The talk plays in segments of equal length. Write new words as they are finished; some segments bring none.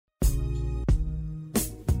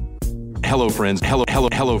Hello, friends.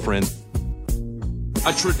 Hello, friends.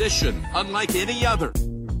 A tradition unlike any other.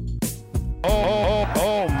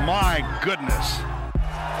 Oh, my goodness.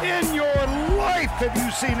 In your life, have you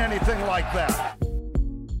seen anything like that?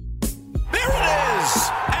 There it is!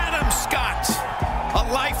 Adam Scott,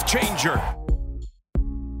 a life changer.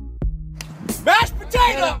 Mashed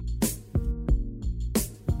potato!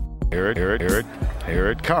 Here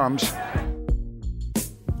it comes.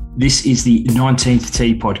 This is the 19th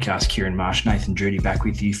Tee podcast. Kieran Marsh, Nathan Drudy back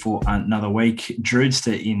with you for another week.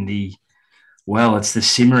 Drudester in the, well, it's the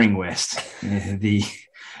simmering west. The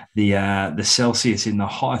Celsius in the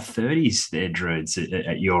high 30s there, Drudes,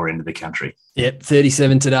 at your end of the country. Yep,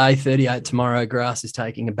 37 today, 38 tomorrow. Grass is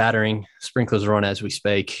taking a battering. Sprinklers are on as we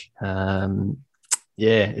speak.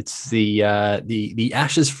 It's the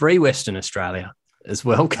Ashes-free Western Australia as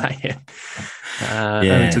well, KM.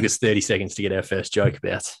 Only took us 30 seconds to get our first joke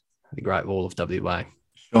about the Great Wall of WA.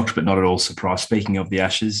 Shocked but not at all surprised. Speaking of the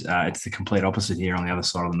Ashes, it's the complete opposite here on the other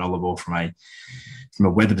side of the Nullarbor from a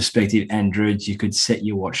weather perspective. And Drudes, you could set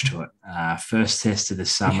your watch to it. First test of the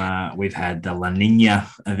summer, we've had the La Nina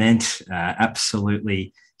event,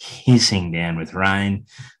 absolutely hissing down with rain.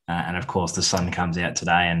 And of course, the sun comes out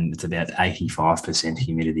today and it's about 85%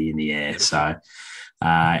 humidity in the air. So,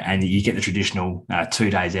 and you get the traditional 2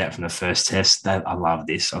 days out from the first test. I love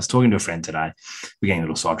this. I was talking to a friend today. We're getting a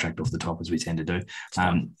little sidetracked off the top as we tend to do.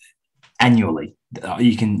 Annually,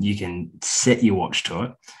 you can set your watch to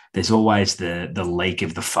it. There's always the leak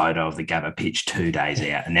of the photo of the Gabba pitch 2 days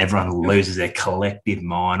out, and everyone loses their collective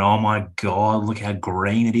mind. Oh my God, look how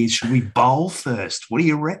green it is. Should we bowl first? What do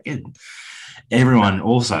you reckon? Everyone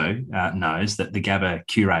also knows that the Gabba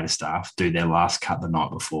curator staff do their last cut the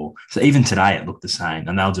night before. So even today it looked the same,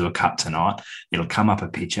 and they'll do a cut tonight. It'll come up a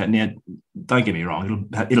picture. Now, don't get me wrong,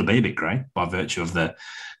 it'll be a bit green by virtue of the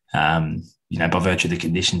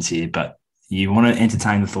conditions here, but you want to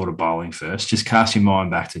entertain the thought of bowling first. Just cast your mind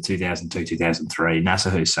back to 2002, 2003.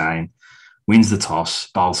 Nasser Hussain wins the toss,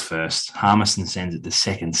 bowls first. Harmison sends it the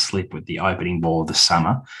second slip with the opening ball of the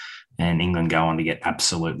summer, and England go on to get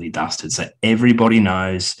absolutely dusted. So everybody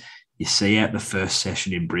knows you see out the first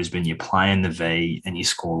session in Brisbane, you play in the V and you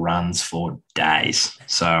score runs for days.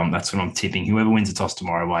 So that's what I'm tipping. Whoever wins the toss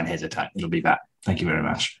tomorrow won't hesitate. It'll be bat. Thank you very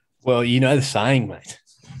much. Well, you know the saying, mate.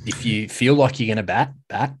 If you feel like you're going to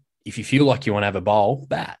bat. If you feel like you want to have a bowl,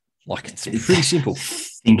 bat. Like, it's pretty simple.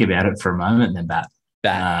 Think about it for a moment and then bat.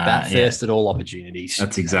 Bat first at all opportunities.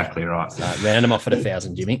 That's exactly right. So round them off at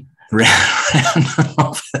 1,000, Jimmy. Round them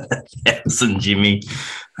off at 1,000, Jimmy.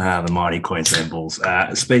 The mighty Queensland Bulls.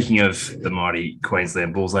 Speaking of the mighty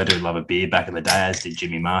Queensland Bulls, they do love a beer back in the day, as did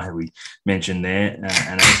Jimmy Maher, who we mentioned there,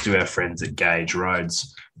 and as do our friends at Gage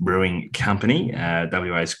Roads Brewing Company,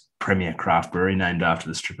 WA's premier craft brewery, named after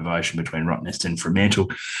the strip of ocean between Rottnest and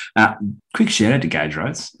Fremantle. Quick shout out to Gage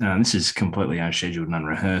Roads. This is completely unscheduled and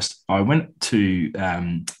unrehearsed. I went to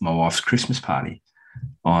my wife's Christmas party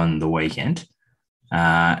on the weekend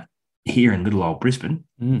here in little old Brisbane.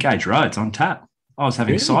 Gage Roads on tap. I was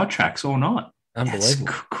having sidetracks all night.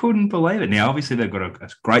 Unbelievable. Couldn't believe it. Now, obviously, they've got a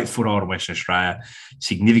great foothold in Western Australia,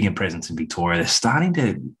 significant presence in Victoria. They're starting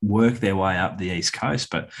to work their way up the East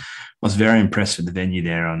Coast, but I was very impressed with the venue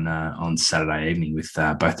there on Saturday evening with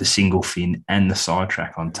both the single fin and the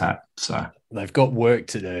sidetrack on tap. So they've got work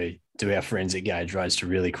to do our friends at Gage Roads to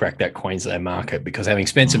really crack that Queensland market, because having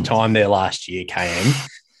spent some time there last year, KM,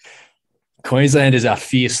 Queenslanders are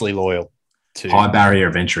fiercely loyal to high barrier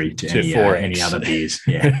of entry to any other beers.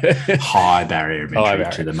 Yeah, high barrier of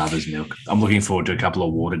entry to the mother's milk. I'm looking forward to a couple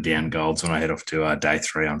of watered down golds when I head off to day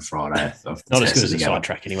 3 on Friday. Not as good as a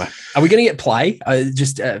sidetrack anyway. Are we going to get play?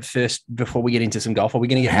 First, before we get into some golf, are we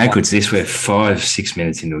going to get? How good's this? We're 5-6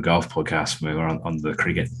 minutes into a golf podcast. We're on the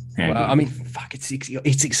cricket.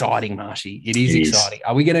 It's exciting, Marshy. It is exciting.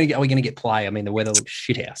 Are we going to get play? I mean, the weather looks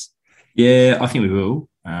shithouse. Yeah, I think we will.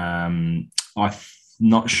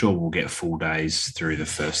 Not sure we'll get full days through the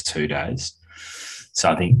first 2 days. So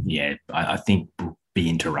I think we'll be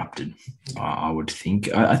interrupted, I would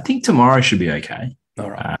think. I think tomorrow should be okay. All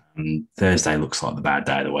right. Thursday looks like the bad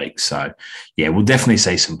day of the week. So, yeah, we'll definitely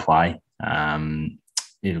see some play.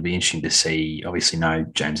 It'll be interesting to see, obviously, no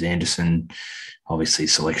James Anderson, obviously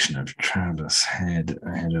selection of Travis Head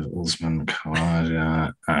ahead of Usman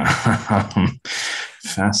Khawaja.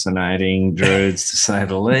 Fascinating, Drudes, to say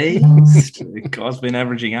the least. The guy's been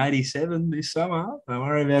averaging 87 this summer. Don't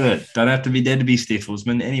worry about it. Don't have to be dead to be stiff,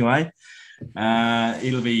 Usman. Anyway,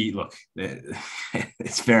 it'll be, look,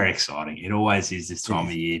 it's very exciting. It always is this time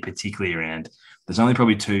of year, particularly around, there's only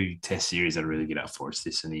probably 2 test series that really get up for us,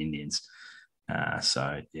 this and the Indians.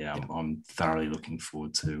 I'm thoroughly looking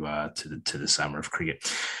forward to the summer of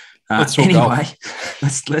cricket. Let's talk golf.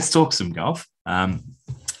 let's talk some golf.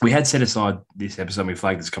 We had set aside this episode. We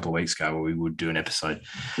flagged this a couple of weeks ago where we would do an episode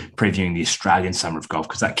previewing the Australian Summer of Golf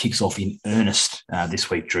because that kicks off in earnest this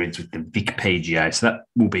week, Drudes, with the Vic PGA. So that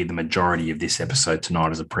will be the majority of this episode tonight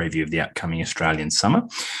as a preview of the upcoming Australian Summer.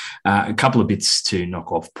 A couple of bits to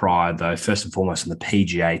knock off prior, though. First and foremost, on the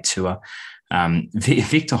PGA Tour,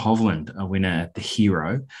 Victor Hovland, a winner at the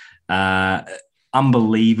Hero,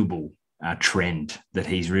 unbelievable trend that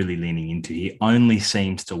he's really leaning into. He only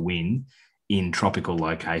seems to win in tropical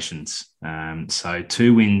locations. So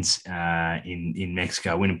 2 wins in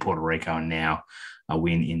Mexico, a win in Puerto Rico, and now a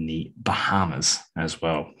win in the Bahamas as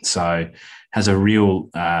well. So has a real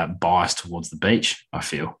bias towards the beach, I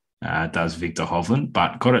feel, does Victor Hovland,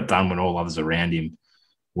 but got it done when all others around him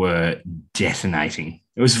were detonating.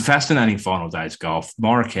 It was a fascinating final day's golf.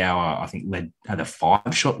 Morikawa, I think, had a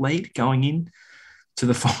 5-shot lead going in to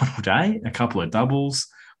the final day, a couple of doubles,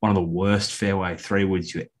 one of the worst fairway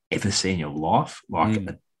 3-woods you ever see in your life, like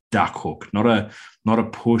a duck hook, not a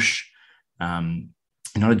push, not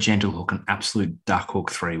a gentle hook, an absolute duck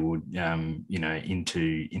hook 3-wood,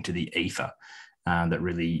 into the ether that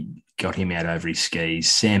really got him out over his skis.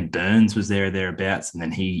 Sam Burns was thereabouts, and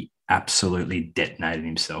then he absolutely detonated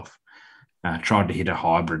himself. Tried to hit a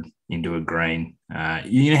hybrid into a green.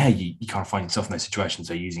 You know how you kind of find yourself in those situations,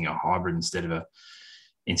 so using a hybrid instead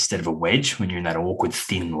of a wedge when you're in that awkward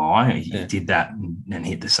thin lie. He did that and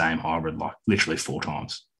hit the same hybrid like literally 4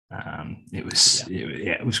 times. It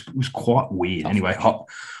was quite weird. Anyway,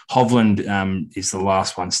 Hovland is the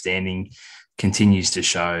last one standing, continues to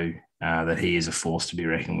show that he is a force to be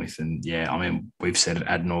reckoned with. And we've said it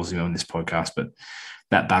ad nauseum on this podcast, but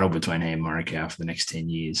that battle between him and Morikawa for the next 10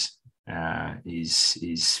 years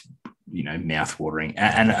is mouth-watering.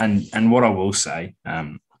 And what I will say,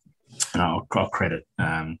 and I'll credit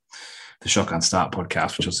the Shotgun Start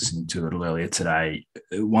podcast, which I was listening to a little earlier today.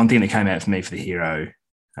 One thing that came out for me for the Hero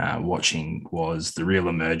watching was the real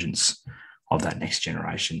emergence of that next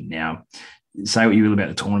generation. Now, say what you will about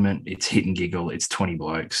the tournament, it's hit and giggle, it's 20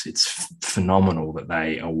 blokes. It's phenomenal that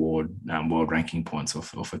they award world ranking points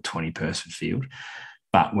off a 20-person field.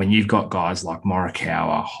 But when you've got guys like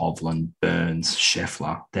Morikawa, Hovland, Burns,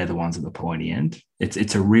 Scheffler, they're the ones at the pointy end.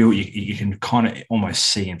 It's a real, you can kind of almost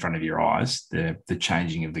see in front of your eyes the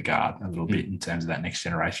changing of the guard a little bit in terms of that next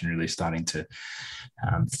generation really starting to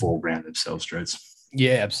foreground themselves, Drudes.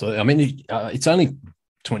 Yeah, absolutely. I mean, it's only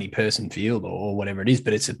 20-person field or whatever it is,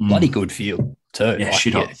 but it's a bloody good field too. Yeah,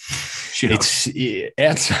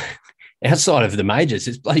 outside of the majors,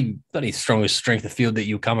 it's bloody strongest strength of field that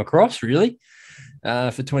you'll come across, really.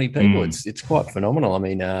 For 20 people, it's quite phenomenal. I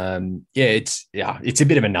mean, it's a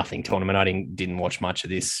bit of a nothing tournament. I didn't watch much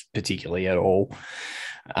of this particularly at all.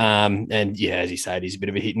 As you say, it is a bit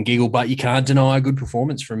of a hit and giggle, but you can't deny a good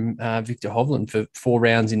performance from Victor Hovland for 4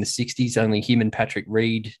 rounds in the 60s. Only him and Patrick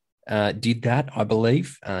Reed did that, I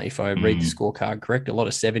believe, if I read the scorecard correct. A lot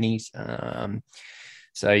of 70s.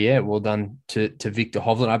 Well done to Victor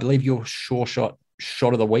Hovland. I believe your short shot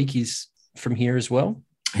of the week is from here as well.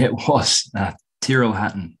 It was. Tyrrell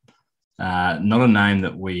Hatton, not a name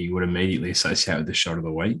that we would immediately associate with the shot of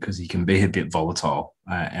the week because he can be a bit volatile,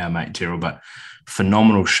 our mate Tyrrell, but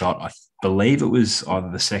phenomenal shot. I believe it was either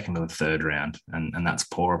the second or the third round, and that's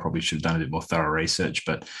poor. I probably should have done a bit more thorough research,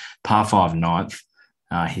 but par 5 ninth,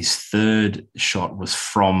 his third shot was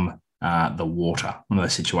from the water, one of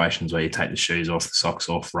those situations where you take the shoes off, the socks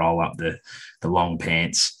off, roll up the long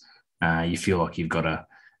pants. You feel like you've got a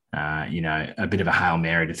bit of a Hail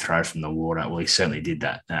Mary to throw from the water. Well, he certainly did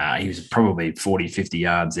that. He was probably 40, 50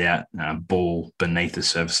 yards out, ball beneath the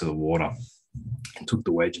surface of the water, and took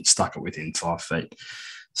the wedge and stuck it within 5 feet.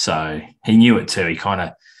 So he knew it too.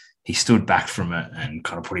 He stood back from it and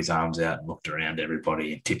kind of put his arms out and looked around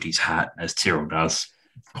everybody and tipped his hat, as Tyrrell does.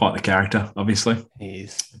 Quite the character, obviously. He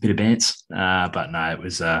is. A bit of bants. But no, it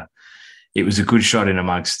was a good shot in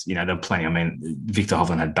amongst, there were plenty. I mean, Victor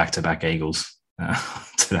Hovland had back-to-back eagles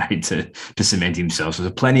today to cement himself. So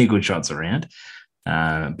there's plenty of good shots around,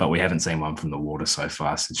 but we haven't seen one from the water so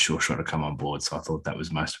far since Sure Shot to come on board. So I thought that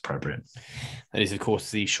was most appropriate. That is, of course,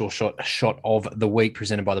 the Sure Shot of the week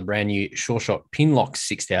presented by the brand new Sure Shot Pinlock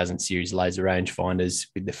 6000 series laser range finders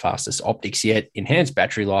with the fastest optics yet, enhanced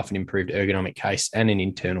battery life, and improved ergonomic case and an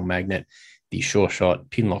internal magnet. The Sure Shot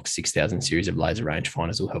Pinlock 6000 series of laser range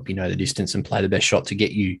finders will help you know the distance and play the best shot to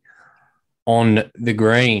get you on the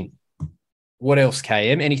green. What else,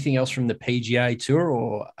 KM? Anything else from the PGA Tour?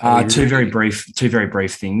 Or two very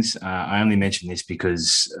brief things. I only mention this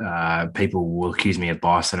because people will accuse me of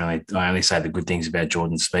bias. I only say the good things about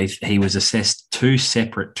Jordan Spieth. He was assessed 2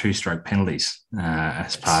 separate 2-stroke penalties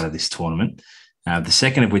as part of this tournament. The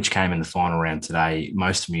second of which came in the final round today.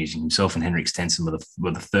 Most amusing. Himself and Henrik Stenson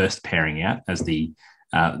were the first pairing out as the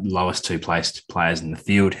lowest two placed players in the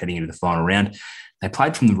field heading into the final round. They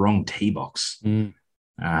played from the wrong tee box,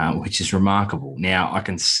 which is remarkable. Now I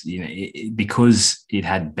can, because it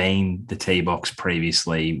had been the tee box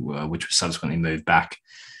previously, which was subsequently moved back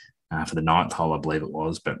for the ninth hole, I believe it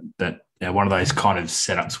was. But one of those kind of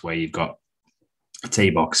setups where you've got a tee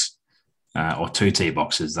box. Or two tee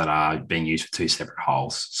boxes that are being used for two separate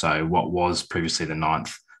holes. So what was previously the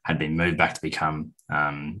ninth had been moved back to become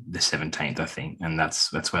the 17th, I think. And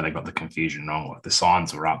that's where they got the confusion wrong. Like the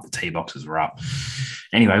signs were up, the tee boxes were up.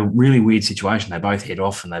 Anyway, really weird situation. They both head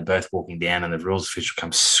off and they're both walking down and the rules official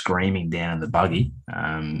comes screaming down in the buggy,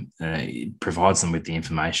 provides them with the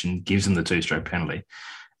information, gives them the two-stroke penalty,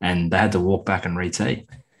 and they had to walk back and re-tee.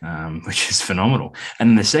 Which is phenomenal. And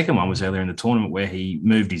then the second one was earlier in the tournament where he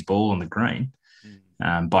moved his ball on the green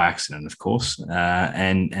by accident, of course,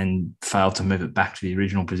 and failed to move it back to the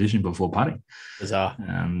original position before putting. Bizarre.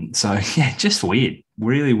 So, yeah, just weird.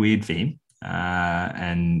 Really weird for him.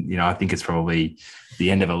 And, I think it's probably the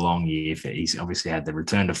end of a long year. He's obviously had the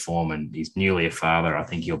return to form and he's newly a father. I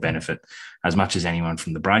think he'll benefit as much as anyone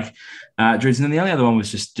from the break. Drudes, and then the only other one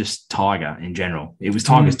was just Tiger in general. It was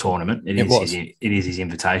Tiger's tournament. It is his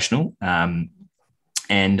invitational.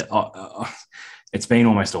 And it's been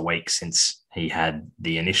almost a week since he had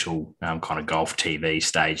the initial kind of golf TV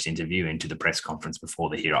staged interview into the press conference before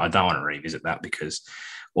the hero. I don't want to revisit that because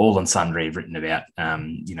all and sundry have written about,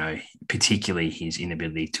 particularly his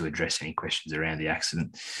inability to address any questions around the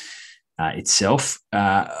accident itself.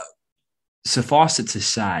 Suffice it to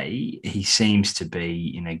say, he seems to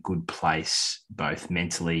be in a good place, both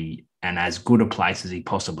mentally and as good a place as he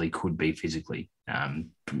possibly could be physically,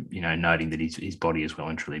 noting that his body is well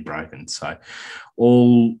and truly broken. So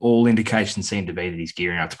all indications seem to be that he's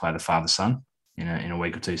gearing up to play the father-son in a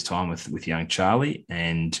week or two's time with young Charlie.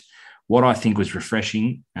 And what I think was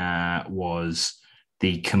refreshing was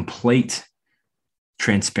the complete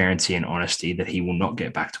transparency and honesty that he will not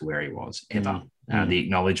get back to where he was ever. The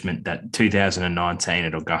acknowledgement that 2019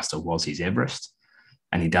 at Augusta was his Everest,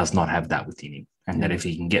 and he does not have that within him. And that if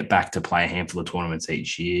he can get back to play a handful of tournaments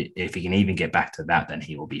each year, if he can even get back to that, then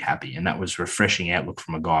he will be happy. And that was refreshing outlook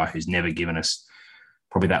from a guy who's never given us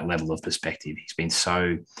probably that level of perspective. He's been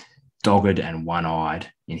so dogged and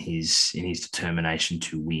one-eyed in his determination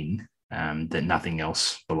to win that nothing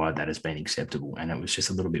else below that has been acceptable. And it was just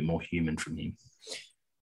a little bit more human from him.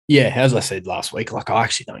 Yeah, as I said last week, I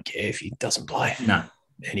actually don't care if he doesn't play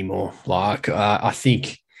anymore. I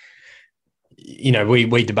think,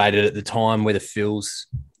 we debated at the time whether Phil's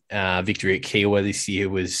victory at Kiowa this year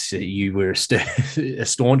was, you were a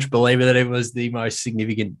staunch believer that it was the most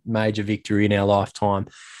significant major victory in our lifetime.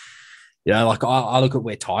 I look at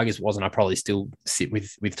where Tigers was, and I probably still sit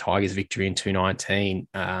with Tigers' victory in 2019.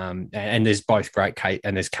 And there's both great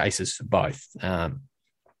and there's cases for both.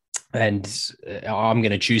 And I'm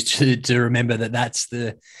going to choose to remember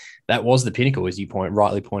that was the pinnacle, as you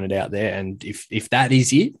rightly pointed out there. And if that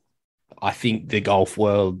is it, I think the golf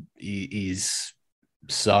world is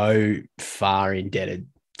so far indebted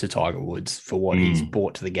to Tiger Woods for what he's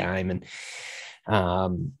brought to the game. And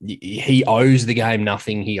he owes the game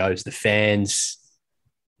nothing. He owes the fans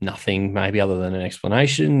nothing, maybe other than an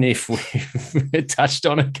explanation, if we've touched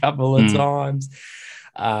on a couple of times.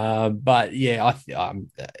 But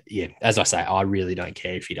as I say, I really don't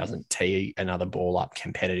care if he doesn't tee another ball up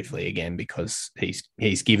competitively again, because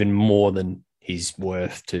he's given more than he's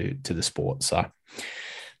worth to the sport. So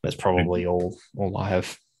that's probably all I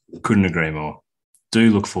have. Couldn't agree more. Do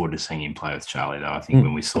look forward to seeing him play with Charlie, though. I think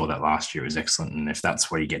when we saw that last year, it was excellent. And if that's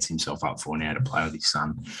where he gets himself up for now, to play with his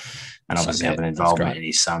son and obviously have an involvement in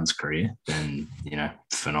his son's career, then,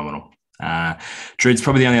 phenomenal. Drude's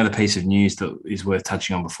probably the only other piece of news that is worth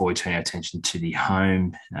touching on before we turn our attention to the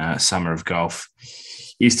home summer of golf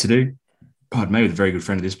is to do, pardon me, with a very good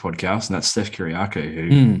friend of this podcast, and that's Steph Kyriakou,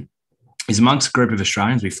 who is amongst a group of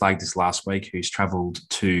Australians, we flagged this last week, who's travelled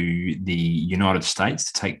to the United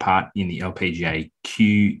States to take part in the LPGA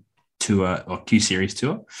Q Tour or Q Series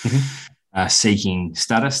Tour, seeking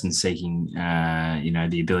status and seeking,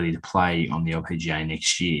 the ability to play on the LPGA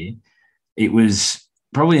next year. It was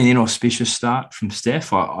probably an inauspicious start from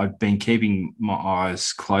Steph. I've been keeping my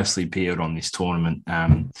eyes closely peeled on this tournament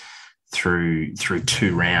through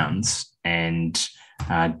two rounds, and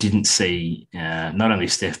didn't see not only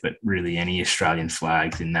Steph but really any Australian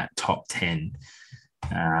flags in that top 10.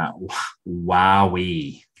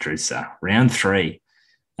 Wowee, Drusa. Round 3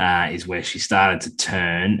 is where she started to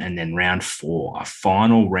turn, and then round 4, a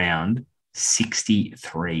final round,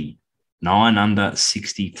 63. 9 under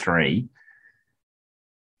 63.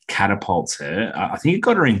 catapults her. I think it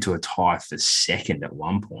got her into a tie for second at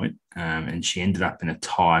one point, and she ended up in a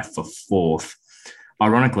tie for fourth.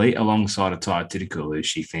 Ironically, alongside a Taya Titikul, who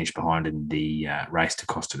she finished behind in the race to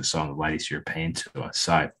Costa del Sol on the Ladies European Tour.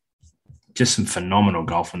 So just some phenomenal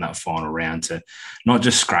golf in that final round to not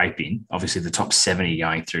just scraping, obviously the top 70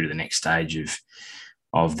 going through to the next stage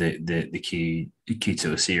of the Q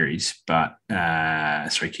Tour series, but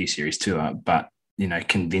Q Series Tour, but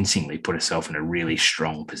convincingly put herself in a really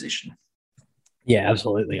strong position. Yeah,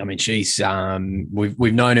 absolutely. I mean, she's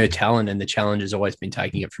we've known her talent, and the challenge has always been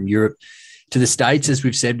taking it from Europe to the States, as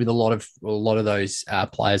we've said, with a lot of those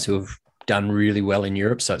players who have done really well in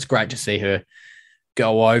Europe. So it's great to see her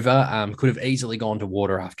go over. Could have easily gone to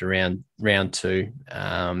water after round two,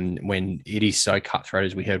 when it is so cutthroat,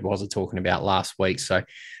 as we heard Wazza talking about last week. So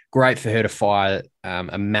great for her to fire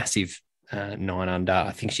a massive 9 under.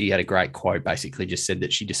 I think she had a great quote, basically just said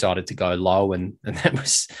that she decided to go low, and that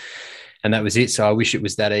was it. So I wish it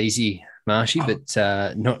was that easy, Marshy, but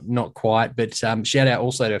not quite. But shout out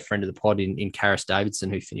also to a friend of the pod in Karis Davidson,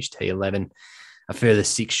 who finished T11, a further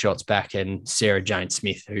 6 shots back, and Sarah Jane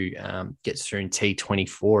Smith, who gets through in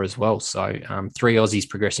T24 as well. So 3 Aussies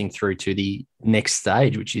progressing through to the next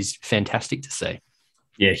stage, which is fantastic to see.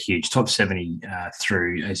 Yeah, huge. Top 70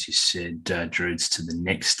 through, as you said, Drudes, to the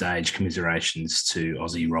next stage. Commiserations to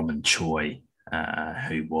Aussie Robin Choi,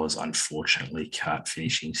 who was unfortunately cut,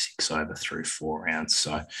 finishing 6 over through 4 rounds.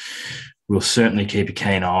 So we'll certainly keep a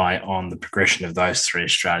keen eye on the progression of those 3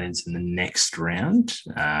 Australians in the next round.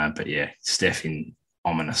 But yeah, Steph in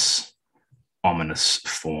ominous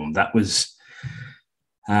form. That was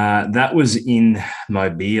in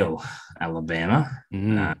Mobile, Alabama,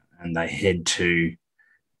 and they head to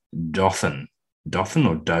Dothan,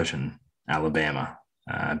 Alabama,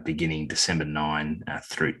 beginning December 9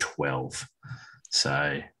 through 12.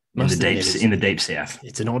 So in the deep south.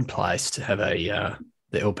 It's an odd place to have the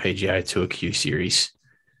LPGA Tour Q Series.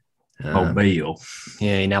 Mobile.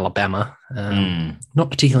 Yeah, in Alabama.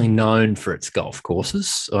 Not particularly known for its golf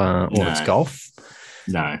courses or its golf.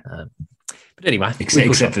 No. But anyway.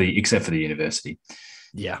 Except for the university.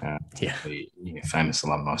 Yeah. Famous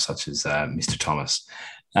alumni such as Mr. Thomas.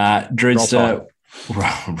 Drudes,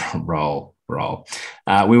 roll.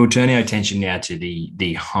 We will turn our attention now to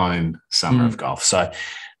the home summer of golf. So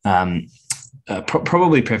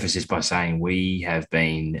probably preface this by saying we have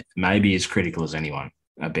been maybe as critical as anyone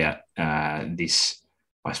about this,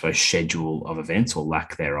 I suppose, schedule of events or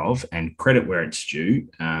lack thereof, and credit where it's due.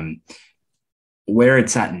 Where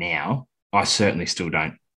it's at now, I certainly still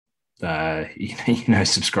don't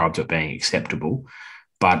subscribe to it being acceptable.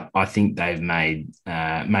 But I think they've made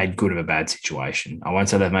good of a bad situation. I won't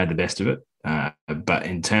say they've made the best of it, but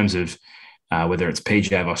in terms of whether it's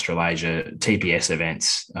PGA of Australasia, TPS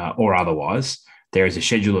events, or otherwise, there is a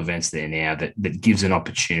schedule of events there now that gives an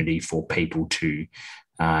opportunity for people to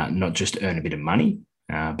not just earn a bit of money,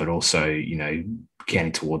 but also,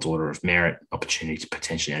 counting towards order of merit, opportunity to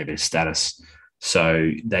potentially earn a bit of status.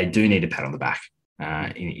 So they do need a pat on the back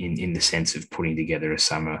in the sense of putting together a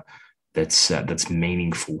summer that's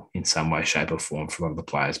meaningful in some way, shape, or form for a lot of the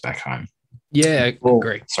players back home. Yeah, I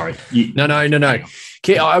agree. Sorry. No.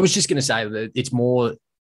 I was just going to say that it's more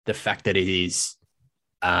the fact that it is.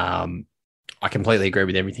 I completely agree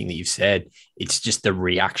with everything that you've said. It's just the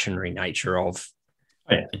reactionary nature of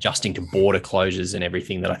adjusting to border closures and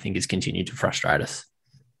everything that I think has continued to frustrate us.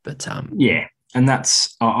 But and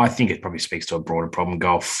I think it probably speaks to a broader problem.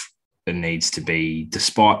 Golf needs to be,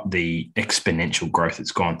 despite the exponential growth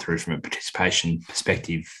that's gone through from a participation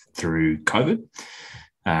perspective through COVID,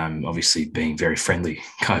 obviously being very friendly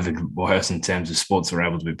COVID wise in terms of sports that are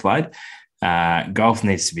able to be played, golf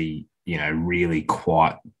needs to be, really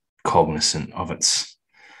quite cognizant of its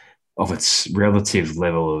relative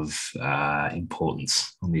level of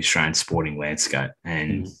importance on the Australian sporting landscape.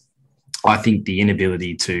 And I think the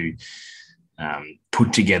inability to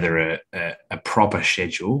put together a proper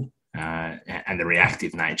schedule and the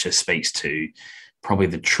reactive nature speaks to probably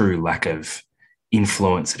the true lack of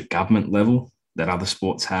influence at a government level that other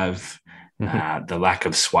sports have, the lack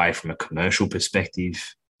of sway from a commercial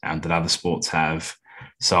perspective that other sports have.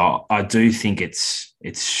 So I do think it's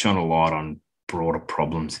shone a light on broader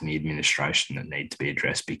problems in the administration that need to be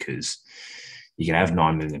addressed, because you can have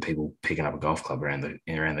 9 million people picking up a golf club around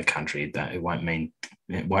the country. It won't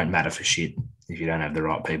matter for shit if you don't have the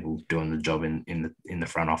right people doing the job in the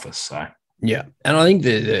front office. So yeah, and I think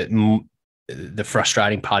the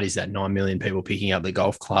frustrating part is that 9 million people picking up the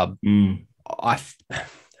golf club. I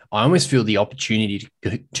almost feel the opportunity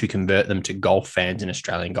to convert them to golf fans and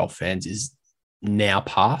Australian golf fans is now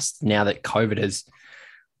past. Now that COVID has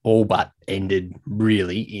all but ended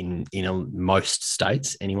really in most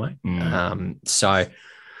states anyway. So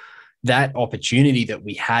that opportunity that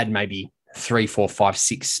we had maybe 3, 4, 5,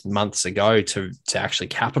 6 months ago to actually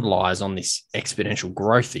capitalize on this exponential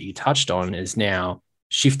growth that you touched on is now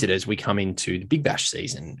shifted as we come into the Big Bash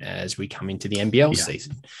season, as we come into the NBL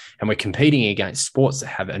season, and we're competing against sports that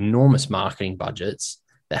have enormous marketing budgets,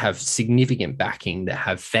 that have significant backing, that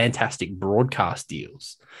have fantastic broadcast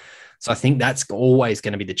deals. So I think that's always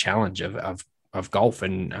going to be the challenge of golf.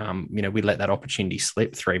 And, we let that opportunity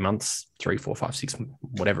slip 3 months, 3, 4, 5, 6,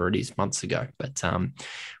 whatever it is, months ago. But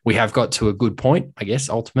we have got to a good point, I guess,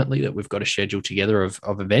 ultimately, that we've got a schedule together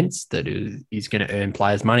of events that is going to earn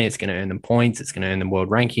players money. It's going to earn them points. It's going to earn them world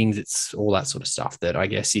rankings. It's all that sort of stuff that I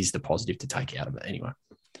guess is the positive to take out of it anyway.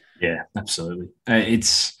 Yeah, absolutely.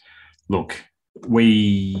 Look,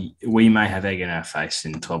 we may have egg in our face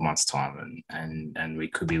in 12 months' time, and we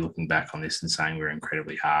could be looking back on this and saying we're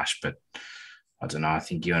incredibly harsh, but I don't know. I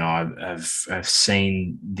think you and I have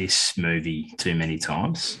seen this movie too many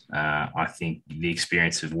times. I think the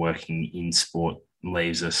experience of working in sport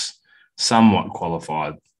leaves us somewhat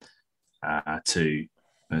qualified to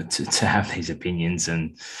have these opinions.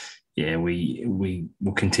 And yeah, we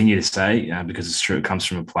will continue to say because it's true. It comes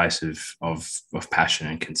from a place of passion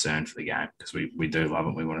and concern for the game, because we do love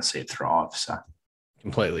it. We want to see it thrive. So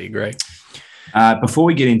completely agree. Before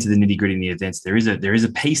we get into the nitty gritty in the events, there is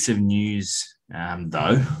a piece of news.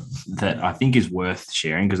 Though, that I think is worth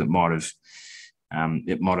sharing, because it might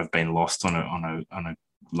have been lost on a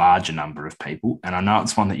larger number of people, and I know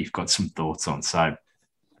it's one that you've got some thoughts on. So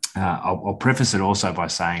I'll preface it also by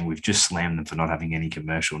saying we've just slammed them for not having any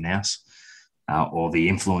commercial nous or the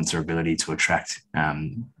influencer ability to attract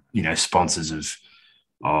sponsors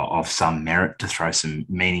of some merit to throw some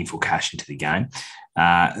meaningful cash into the game.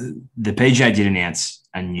 The PGA did announce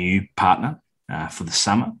a new partner for the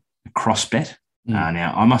summer, CrossBet.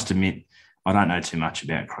 Now, I must admit, I don't know too much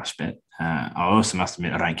about CrossBet. I also must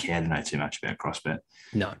admit I don't care to know too much about CrossBet.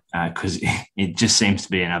 No. Because it just seems to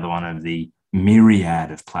be another one of the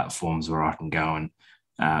myriad of platforms where I can go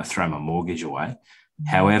and throw my mortgage away.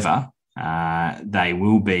 However, they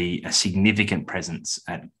will be a significant presence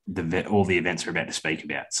at all the events we're about to speak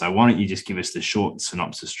about. So why don't you just give us the short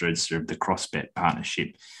synopsis, Drudes, of the CrossBet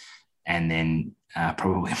partnership, and then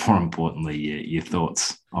probably more importantly, your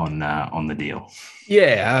thoughts on the deal.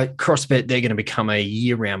 Yeah, CrossBet, they're going to become a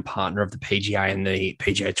year-round partner of the PGA and the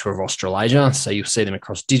PGA Tour of Australasia. So you'll see them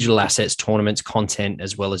across digital assets, tournaments, content,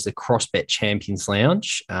 as well as the CrossBet Champions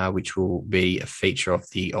Lounge, which will be a feature of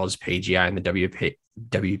the Oz PGA and the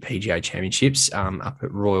WPGA Championships up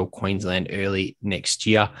at Royal Queensland early next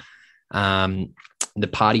year. The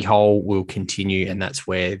party hole will continue, and that's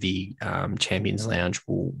where the Champions Lounge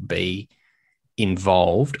will be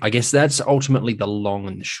involved. I guess that's ultimately the long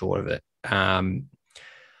and the short of it. And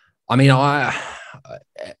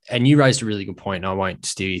you raised a really good point, and I won't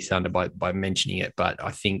steal your thunder by mentioning it, but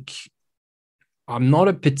I think I'm not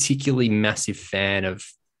a particularly massive fan of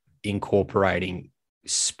incorporating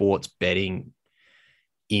sports betting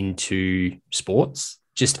into sports,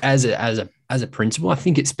 just as a principle. I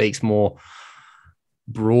think it speaks more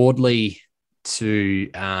broadly to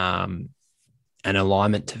an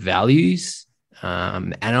alignment to values.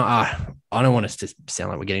 And I don't want us to sound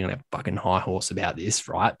like we're getting on a fucking high horse about this,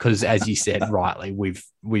 right? Because as you said rightly, we've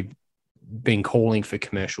been calling for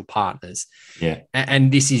commercial partners. Yeah.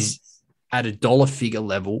 And this is at a dollar figure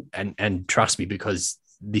level, and trust me, because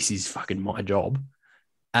this is fucking my job,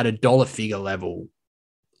 at a dollar figure level,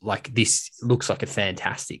 like this looks like a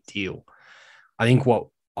fantastic deal. I think what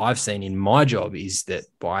I've seen in my job is that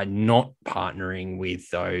by not partnering with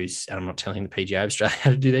those, and I'm not telling the PGA of Australia how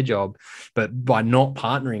to do their job, but by not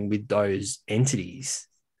partnering with those entities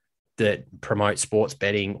that promote sports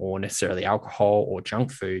betting or necessarily alcohol or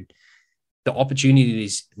junk food, the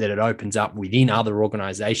opportunities that it opens up within other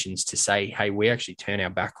organizations to say, hey, we actually turn our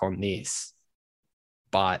back on this,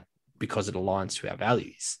 but because it aligns to our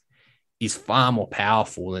values, is far more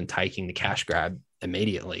powerful than taking the cash grab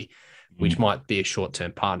immediately, which might be a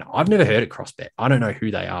short-term partner. I've never heard of CrossBet. I don't know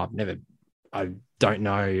who they are. I don't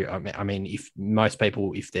know. I mean, if most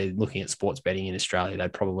people, if they're looking at sports betting in Australia, they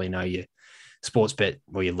probably know your sports bet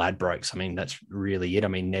or your Ladbrokes. I mean, that's really it. I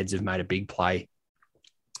mean, Neds have made a big play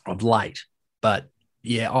of late, but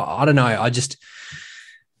yeah, I don't know.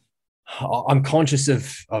 I'm conscious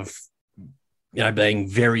of being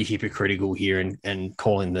very hypocritical here and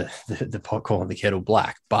calling the pot, calling the kettle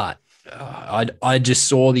black, but I just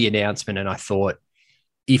saw the announcement and I thought,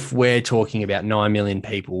 if we're talking about 9 million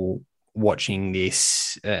people watching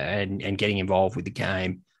this and getting involved with the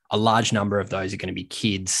game, a large number of those are going to be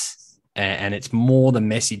kids And it's more the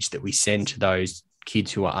message that we send to those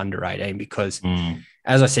kids who are under 18, because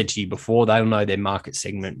as I said to you before, they'll know their market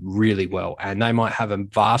segment really well, and they might have a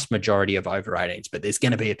vast majority of over 18s, but there's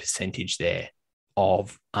going to be a percentage there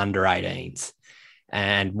of under 18s.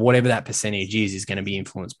 And whatever that percentage is going to be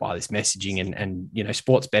influenced by this messaging. And you know,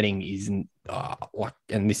 sports betting isn't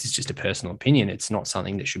and this is just a personal opinion, it's not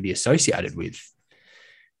something that should be associated with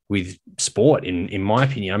sport, in my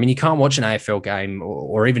opinion. I mean, you can't watch an AFL game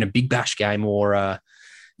or even a Big Bash game or a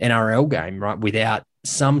NRL game, right, without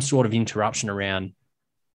some sort of interruption around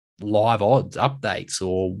live odds, updates,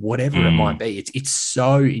 or whatever it might be. It's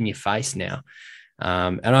so in your face now.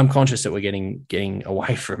 And I'm conscious that we're getting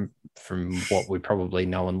away from what we probably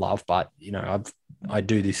know and love, but you know, I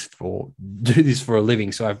do this for a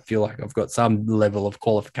living, so I feel like I've got some level of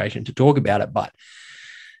qualification to talk about it. But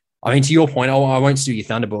I mean, to your point, I won't steal your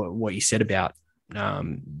thunder, but what you said about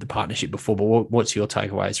the partnership before. But what's your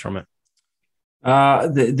takeaways from it? I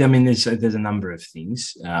mean, there's a number of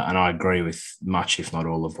things, and I agree with much, if not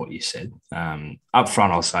all, of what you said. Up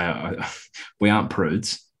front, I'll say we aren't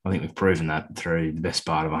prudes. I think we've proven that through the best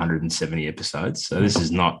part of 170 episodes. So this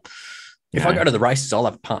is not. If I go to the races, I'll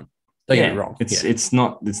have a punt. Don't get me wrong. It's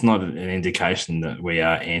not an indication that we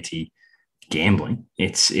are anti-gambling.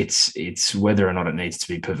 It's whether or not it needs to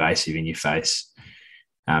be pervasive in your face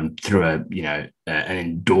through an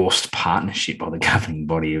endorsed partnership by the governing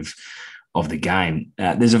body of the game.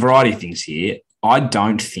 There's a variety of things here. I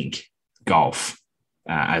don't think golf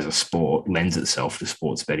as a sport lends itself to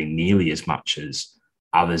sports betting nearly as much as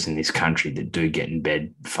others in this country that do get in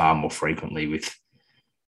bed far more frequently with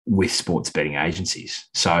sports betting agencies.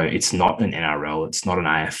 So it's not an NRL, it's not an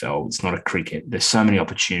AFL, it's not a cricket. There's so many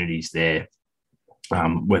opportunities there,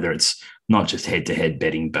 whether it's not just head-to-head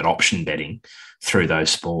betting, but option betting through those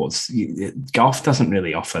sports. Golf doesn't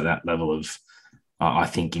really offer that level of, I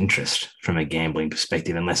think, interest from a gambling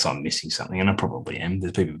perspective, unless I'm missing something, and I probably am.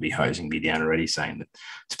 There's people who be hosing me down already saying that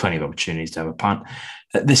there's plenty of opportunities to have a punt.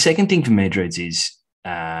 The second thing for me, Drudes, is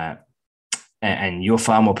and you're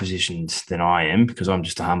far more positioned than I am, because I'm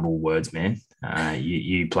just a humble words man.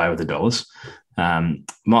 You play with the dollars.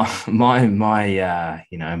 My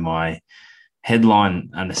headline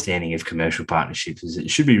understanding of commercial partnerships is it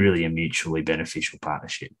should be really a mutually beneficial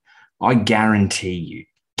partnership. I guarantee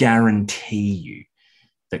you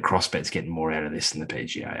that CrossBet's getting more out of this than the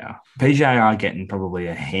PGA are. PGA are getting probably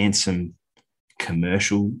a handsome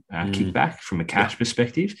commercial kickback from a cash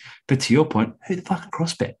perspective. But to your point, who the fuck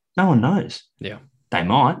CrossBet? No one knows. Yeah. They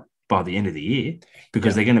might by the end of the year,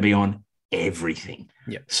 because they're going to be on everything.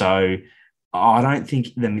 Yeah. So I don't think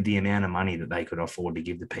the amount of money that they could afford to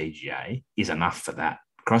give the PGA is enough for that.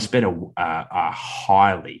 CrossBet are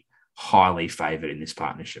highly, highly favoured in this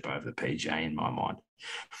partnership over the PGA in my mind.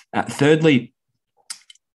 Thirdly,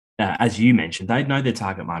 as you mentioned, they know their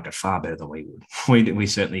target market far better than we would. We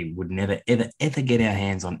certainly would never, ever get our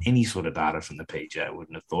hands on any sort of data from the PGA, I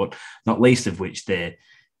wouldn't have thought, not least of which their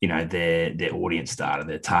audience data,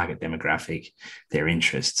 their target demographic, their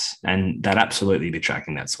interests, and they'd absolutely be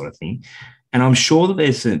tracking that sort of thing. And I'm sure that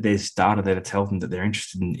there's data there to tell them that they're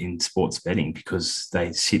interested in sports betting, because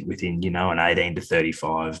they sit within, an 18 to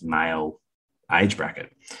 35 male age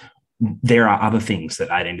bracket. There are other things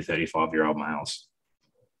that 18 to 35-year-old males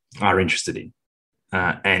are interested in.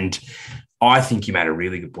 And I think you made a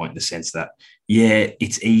really good point in the sense that,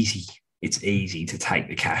 it's easy to take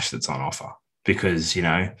the cash that's on offer, because,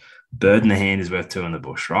 bird in the hand is worth two in the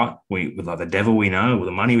bush, right? We like the devil we know, or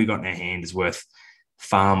the money we got in our hand is worth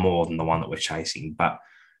far more than the one that we're chasing. But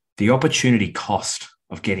the opportunity cost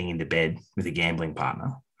of getting into bed with a gambling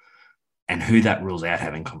partner and who that rules out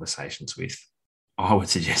having conversations with, I would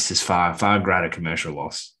suggest is far, far greater commercial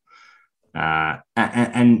loss.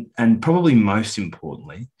 And probably most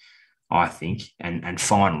importantly, I think, and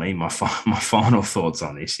finally, my final thoughts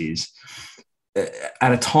on this is,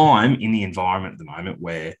 at a time in the environment at the moment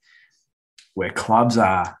where clubs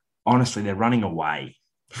are, honestly, they're running away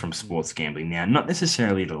from sports gambling now, not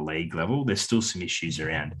necessarily at a league level. There's still some issues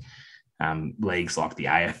around leagues like the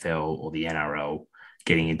AFL or the NRL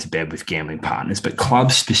getting into bed with gambling partners, but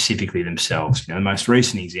clubs specifically themselves. The most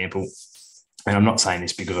recent example, and I'm not saying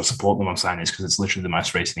this because I support them, I'm saying this because it's literally the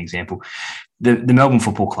most recent example. The Melbourne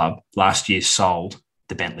Football Club last year sold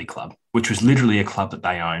the Bentley Club, which was literally a club that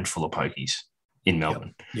they owned full of pokies in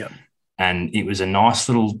Melbourne. Yep. And it was a nice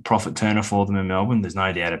little profit turner for them in Melbourne. There's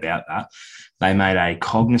no doubt about that. They made a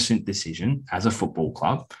cognizant decision as a football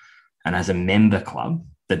club and as a member club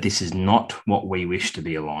that this is not what we wish to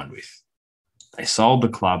be aligned with. They sold the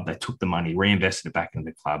club. They took the money, reinvested it back in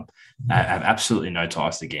the club, have absolutely no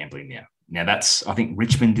ties to gambling now. Now I think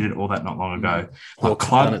Richmond did it all that not long ago. Hawks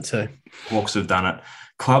have done it too. Hawks have done it.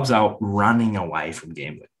 Clubs are running away from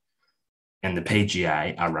gambling, and the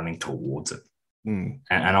PGA are running towards it. And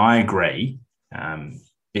I agree.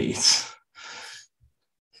 It's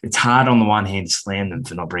hard on the one hand to slam them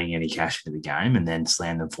for not bringing any cash into the game and then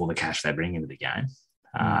slam them for the cash they bring into the game.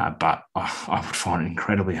 But I would find it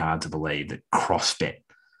incredibly hard to believe that CrossBet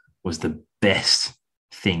was the best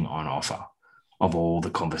thing on offer of all the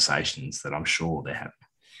conversations that I'm sure they're having.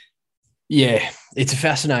 Yeah, it's a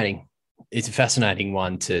fascinating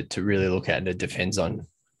one to really look at, and it depends on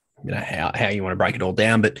how you want to break it all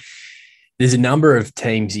down. But there's a number of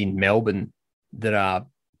teams in Melbourne that are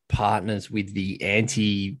partners with the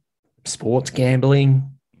anti-sports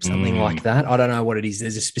gambling, something like that. I don't know what it is.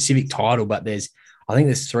 There's a specific title, but I think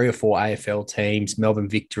there's 3 or 4 AFL teams, Melbourne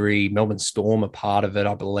Victory, Melbourne Storm are part of it,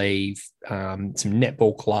 I believe, some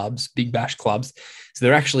netball clubs, Big Bash clubs. So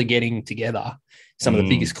they're actually getting together, some of the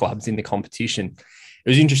biggest clubs in the competition. It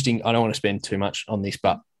was interesting. I don't want to spend too much on this,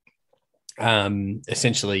 but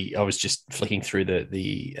essentially I was just flicking through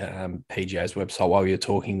the PGA's website while we were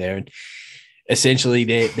talking there, and essentially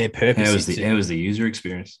their purpose how was the user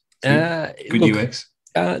experience? Good UX?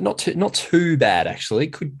 Not too bad, actually.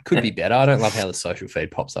 Could be better. I don't love how the social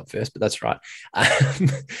feed pops up first, but that's right.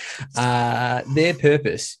 Their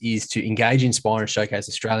purpose is to engage, inspire, and showcase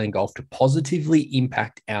Australian golf to positively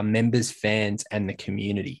impact our members, fans, and the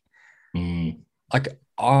community. Like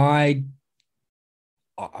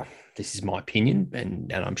this is my opinion,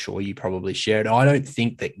 and I'm sure you probably share it. I don't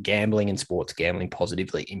think that gambling and sports gambling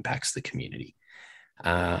positively impacts the community.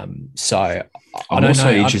 So I'm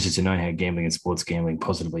also interested to know how gambling and sports gambling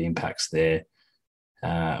positively impacts their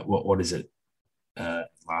what is it?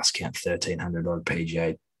 Last count 1,300 odd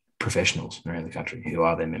PGA professionals around the country who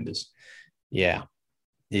are their members. Yeah.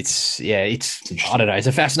 It's I don't know. It's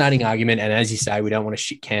a fascinating argument. And as you say, we don't want to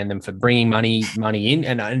shit can them for bringing money in.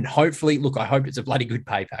 And hopefully, look, I hope it's a bloody good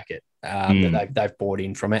pay packet that they've bought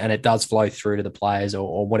in from it. And it does flow through to the players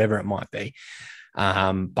or whatever it might be.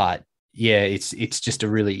 But yeah, it's just a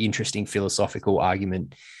really interesting philosophical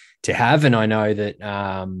argument to have. And I know that,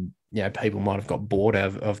 people might have got bored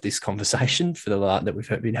of this conversation that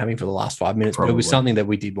we've been having for the last 5 minutes, But it was something that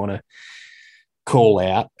we did want to call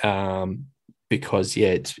out. Because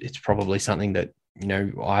it's probably something that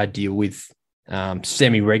I deal with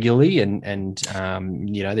semi-regularly, and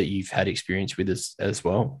that you've had experience with as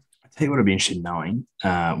well. I tell you what, I'd be interested in knowing.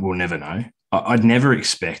 We'll never know. I'd never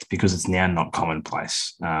expect, because it's now not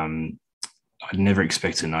commonplace. I'd never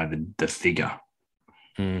expect to know the figure.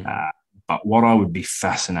 But what I would be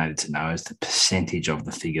fascinated to know is the percentage of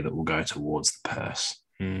the figure that will go towards the purse.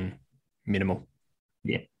 Minimal.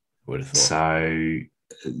 Yeah, would have thought. So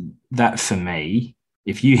that, for me,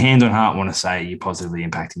 if you hand on heart want to say you're positively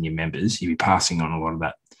impacting your members, you'd be passing on a lot of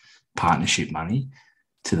that partnership money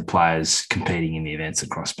to the players competing in the events that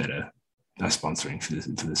CrossBet are sponsoring for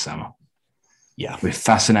the summer. Yeah. We're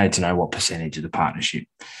fascinated to know what percentage of the partnership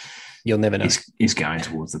you'll never know is going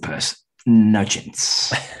towards the purse. No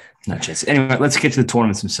chance. No chance. Anyway, let's get to the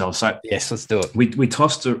tournaments themselves. So yes, let's do it. We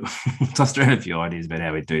tossed around a few ideas about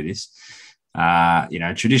how we do this.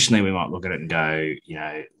 Traditionally we might look at it and go,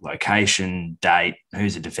 location, date,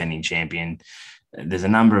 who's a defending champion. There's a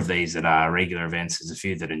number of these that are regular events. There's a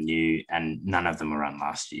few that are new, and none of them were run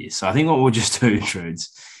last year. So I think what we'll just do, Drudes,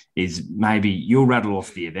 is maybe you'll rattle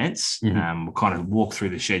off the events. We'll kind of walk through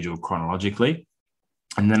the schedule chronologically.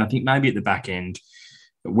 And then I think maybe at the back end,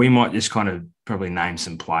 we might just kind of probably name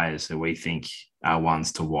some players that we think are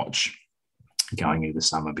ones to watch going into the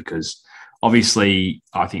summer, because obviously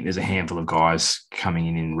I think there's a handful of guys coming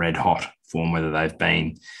in red hot form, whether they've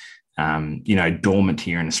been, dormant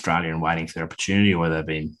here in Australia and waiting for their opportunity, or whether they've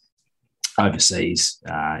been overseas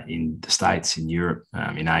in the States, in Europe,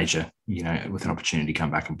 in Asia, with an opportunity to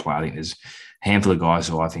come back and play. I think there's a handful of guys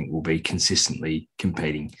who I think will be consistently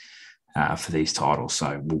competing for these titles.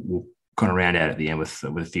 So we'll kind of round out at the end with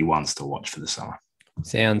a few ones to watch for the summer.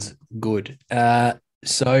 Sounds good.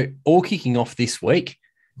 So all kicking off this week,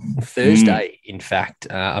 Thursday, in fact.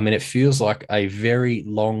 It feels like a very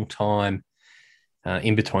long time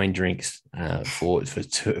in between drinks for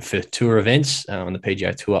tour events on the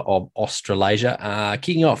PGA Tour of Australasia.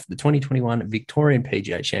 Kicking off the 2021 Victorian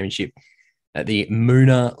PGA Championship at the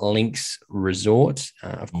Moona Links Resort,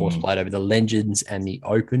 of course, played over the Legends and the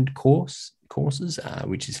Open courses,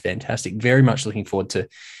 which is fantastic. Very much looking forward to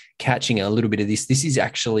catching a little bit of this. This is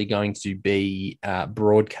actually going to be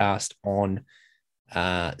broadcast on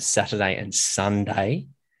Saturday and Sunday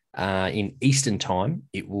In Eastern time,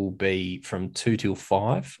 it will be from 2 till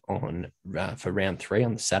 5 for round 3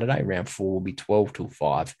 on the Saturday. Round 4 will be 12 till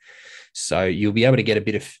 5. So you'll be able to get a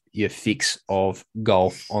bit of your fix of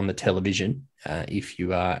golf on the television if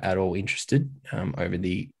you are at all interested over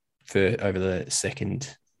the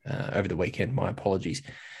weekend. My apologies.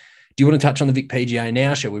 Do you want to touch on the Vic PGA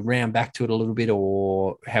now? Shall we round back to it a little bit,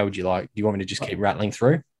 or how would you like? Do you want me to just keep rattling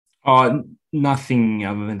through? Nothing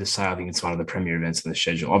other than to say I think it's one of the premier events on the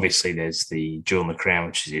schedule. Obviously, there's the Jewel in the Crown,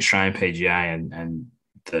 which is the Australian PGA, and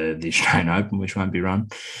the Australian Open, which won't be run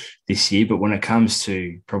this year. But when it comes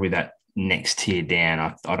to probably that next tier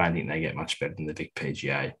down, I don't think they get much better than the Vic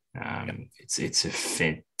PGA. It's a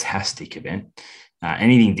fantastic event.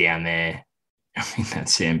 Anything down there, I think that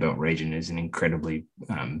Sandbelt region is an incredibly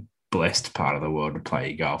blessed part of the world to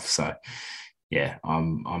play golf. So, yeah,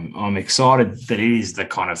 I'm excited that it is the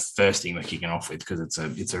kind of first thing we're kicking off with, because it's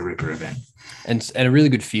a ripper event and a really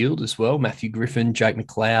good field as well. Matthew Griffin, Jake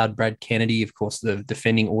McLeod, Brad Kennedy, of course, the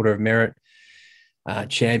defending Order of Merit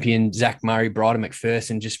champion, Zach Murray, Bryden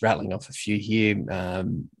McPherson, just rattling off a few here.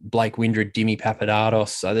 Blake Windred, Dimi Papadakis.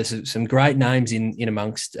 So there's some great names in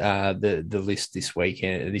amongst the list this week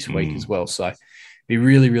as well. So it'd be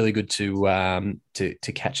really, really good to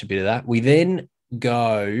catch a bit of that. We then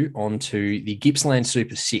go on to the Gippsland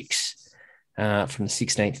Super 6 from the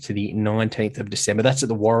 16th to the 19th of December. That's at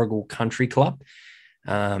the Warragul Country Club.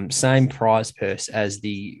 Same prize purse as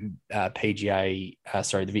the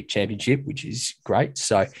the Vic Championship, which is great.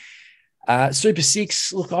 So Super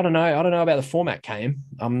 6, look, I don't know about the format, Cam.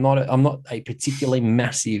 I'm not a particularly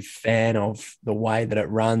massive fan of the way that it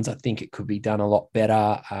runs. I think it could be done a lot better.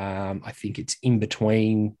 I think it's in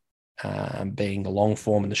between being the long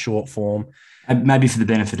form and the short form. And maybe for the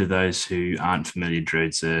benefit of those who aren't familiar,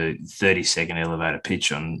 Drudes, a 30-second elevator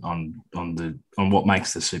pitch on what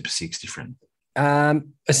makes the Super 6 different. Well,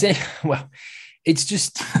 it's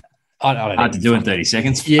just I don't know. Hard to do in 30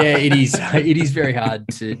 seconds. Yeah, it is. It is very hard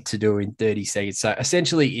to do in 30 seconds. So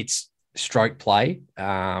essentially, it's stroke play,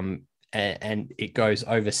 and it goes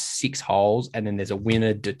over 6 holes, and then there's a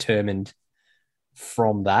winner determined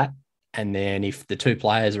from that. And then if the 2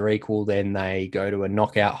 players are equal, then they go to a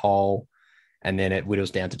knockout hole, and then it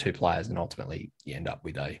whittles down to 2 players, and ultimately you end up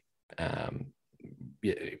with a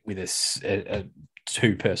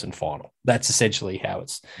 2-person final. That's essentially how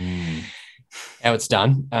it's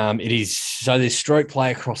done. It is, so there's stroke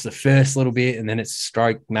play across the first little bit, and then it's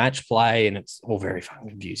stroke match play, and it's all very fucking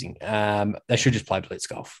confusing. They should just play blitz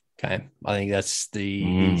golf. Okay, I think that's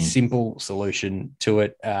the simple solution to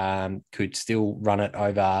it. Could still run it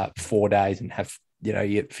over 4 days and have your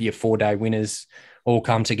 4-day winners all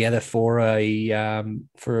come together for a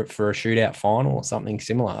shootout final or something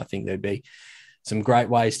similar. I think there'd be some great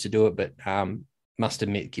ways to do it, but must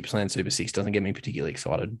admit, Gippsland Super 6 doesn't get me particularly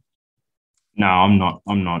excited. No,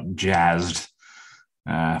 I'm not jazzed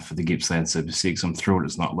for the Gippsland Super 6. I'm thrilled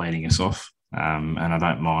it's not leading us off, and I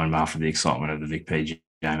don't mind after the excitement of the Vic PGA,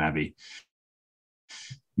 maybe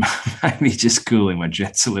just cooling my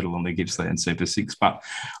jets a little on the Gippsland Super 6. But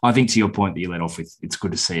I think to your point that you led off with, it's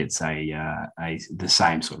good to see it's the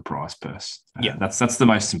same sort of prize purse. Yeah, that's the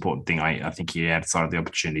most important thing. I think you outside of the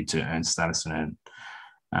opportunity to earn status and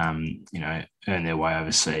earn their way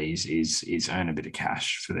overseas is earn a bit of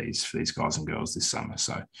cash for these guys and girls this summer.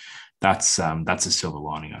 So that's a silver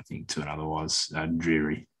lining, I think, to an otherwise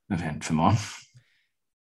dreary event for mine.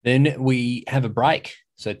 Then we have a break.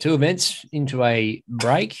 So 2 events into a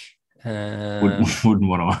break. Wouldn't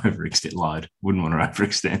want to overextend. Wouldn't want to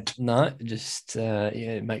overextend. No, just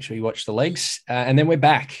make sure you watch the legs, and then we're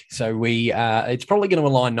back. So we it's probably going to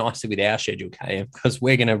align nicely with our schedule, KM, because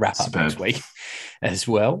we're going to wrap up next week as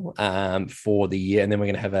well for the year, and then we're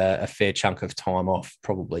going to have a fair chunk of time off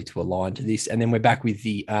probably to align to this, and then we're back with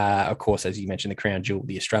the of course, as you mentioned, the Crown Jewel,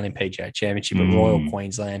 the Australian PGA Championship at Royal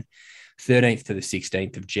Queensland. 13th to the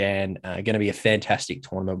 16th of Jan. Going to be a fantastic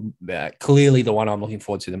tournament. Clearly the one I'm looking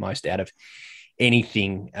forward to the most out of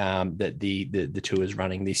anything that the tour is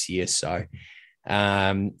running this year. So,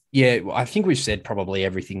 I think we've said probably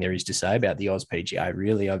everything there is to say about the Oz PGA,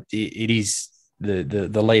 really. It is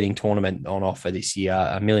the leading tournament on offer this year,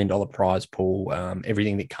 $1 million prize pool,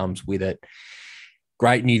 everything that comes with it.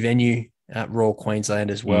 Great new venue at Royal Queensland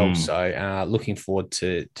as well. So looking forward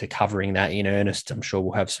to covering that in earnest. I'm sure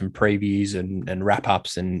we'll have some previews and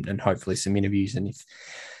wrap-ups and hopefully some interviews. And if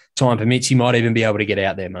time permits, you might even be able to get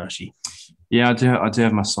out there, Marshy. Yeah, I do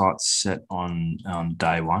have my sights set on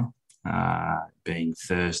day one, being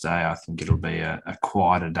Thursday. I think it'll be a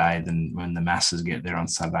quieter day than when the masses get there on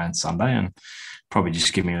Saturday and Sunday, and probably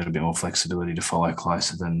just give me a little bit more flexibility to follow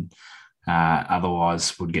closer than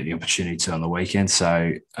Otherwise, would get the opportunity to on the weekend.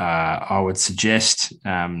 So I would suggest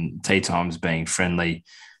tee times being friendly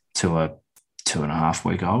to a 2.5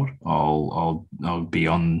 week old. I'll be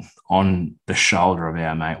on the shoulder of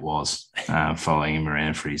our mate following him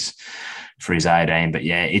around for his 18. But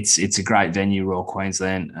yeah, it's a great venue, Royal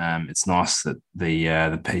Queensland. It's nice that the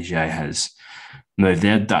PGA has moved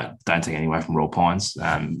there. Don't take anything away from Royal Pines.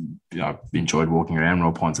 I've enjoyed walking around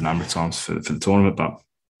Royal Pines a number of times for the tournament, but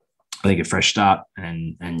I think a fresh start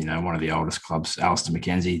and one of the oldest clubs, Alistair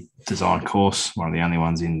McKenzie designed course, one of the only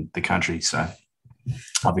ones in the country. So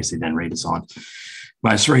obviously then redesigned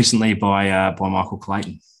most recently by Michael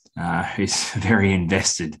Clayton, who's very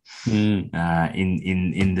invested in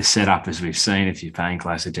the setup, as we've seen. If you're paying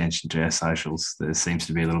close attention to our socials, there seems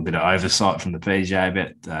to be a little bit of oversight from the PGA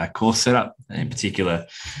about course setup, in particular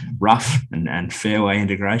rough and fairway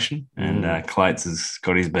integration. And Clates has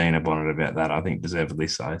got his bean a bonnet about that, I think deservedly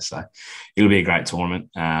so. So it'll be a great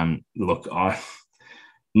tournament. Look, I'm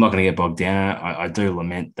not going to get bogged down. I do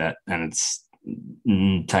lament that, and it's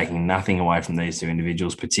taking nothing away from these two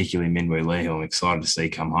individuals, particularly Minwoo Lee, who I'm excited to see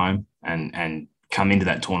come home and come into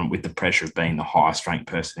that tournament with the pressure of being the highest ranked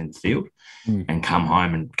person in the field and come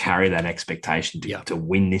home and carry that expectation to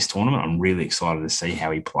win this tournament. I'm really excited to see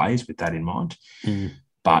how he plays with that in mind.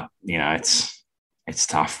 But, it's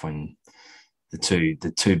tough when the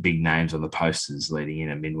two big names on the posters leading in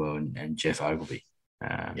are Minwoo and Jeff Ogilvy.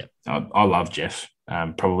 I love Jeff,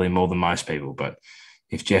 probably more than most people, but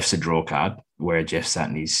if Jeff's a draw card, where Jeff's at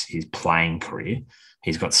in his playing career,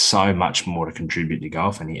 he's got so much more to contribute to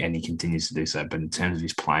golf, and he continues to do so. But in terms of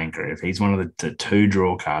his playing career, if he's one of the two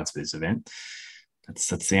draw cards for this event, that's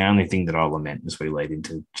the only thing that I'll lament as we lead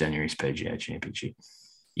into January's PGA Championship.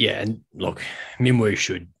 Yeah, and look, Minwoo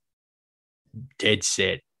should dead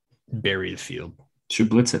set bury the field. Should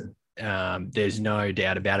blitz it. There's no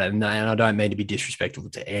doubt about it. And I don't mean to be disrespectful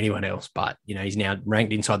to anyone else, but, he's now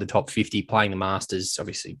ranked inside the top 50, playing the Masters.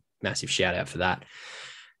 Obviously, massive shout out for that.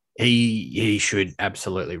 He should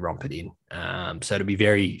absolutely romp it in. So it'll be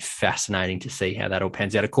very fascinating to see how that all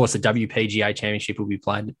pans out. Of course, the WPGA Championship will be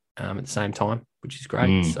played at the same time, which is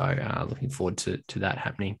great. So looking forward to that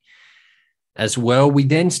happening as well. We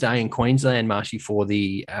then stay in Queensland, Marshy, for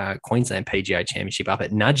the Queensland PGA Championship up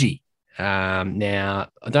at Nudgee. Now,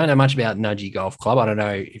 I don't know much about Nudgee Golf Club. I don't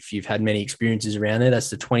know if you've had many experiences around there.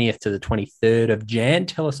 That's the 20th to the 23rd of Jan.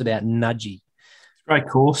 Tell us about Nudgee. Great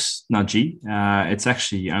course, Nudgee. It's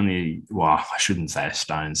actually only, I shouldn't say a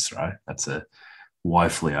stone's throw. That's a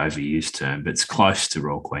woefully overused term, but it's close to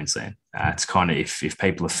Royal Queensland. It's kind of, if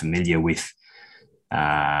people are familiar with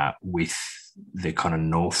the kind of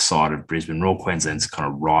north side of Brisbane, Royal Queensland's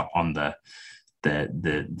kind of right on the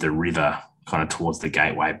river, kind of towards the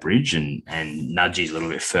Gateway Bridge, and Nudgee's a little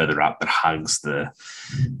bit further up, but hugs the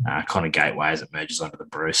kind of gateway as it merges onto the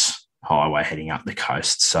Bruce Highway heading up the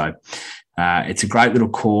coast. So it's a great little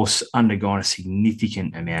course, undergone a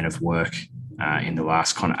significant amount of work in the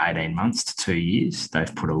last kind of 18 months to 2 years.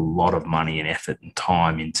 They've put a lot of money and effort and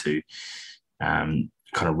time into kind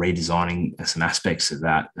of redesigning some aspects of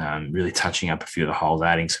that, really touching up a few of the holes,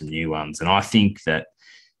 adding some new ones. And I think that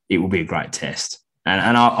it will be a great test.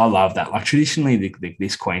 And I love that. Like traditionally,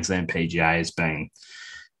 this Queensland PGA has been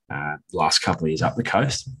last couple of years up the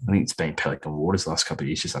coast. I think it's been Pelican Waters the last couple of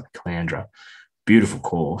years, just up at Caloundra. Beautiful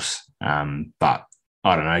course. But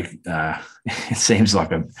I don't know. It seems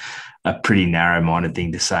like a pretty narrow-minded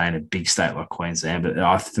thing to say in a big state like Queensland.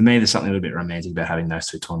 But for me, there's something a little bit romantic about having those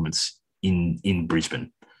two tournaments in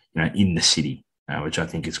Brisbane, in the city, which I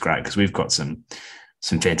think is great because we've got some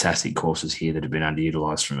fantastic courses here that have been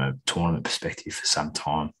underutilised from a tournament perspective for some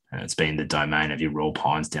time. And it's been the domain of your Royal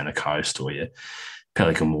Pines down the coast or your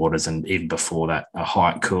Pelican Waters, and even before that, a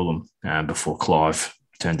high at Coolum before Clive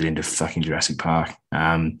turned it into fucking Jurassic Park.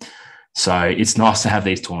 So it's nice to have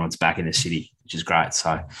these tournaments back in the city, which is great.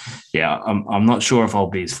 So, yeah, I'm not sure if I'll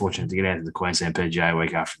be as fortunate to get out to the Queensland PGA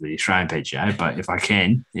week after the Australian PGA, but if I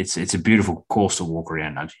can, it's a beautiful course to walk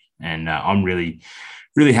around, Nudgee. And I'm really,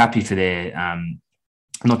 really happy for their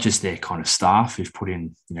not just their kind of staff who've put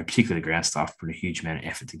in, particularly the ground staff, put a huge amount of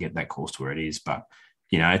effort to get that course to where it is. But,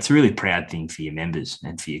 it's a really proud thing for your members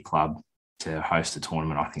and for your club to host a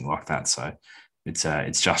tournament, I think, like that. So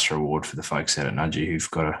it's just a reward for the folks out at Nudgee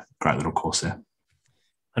who've got a great little course there.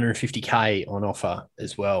 150K on offer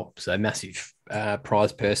as well. So massive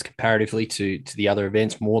prize purse comparatively to the other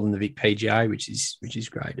events, more than the Vic PGA, which is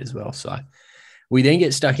great as well. So we then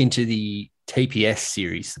get stuck into the TPS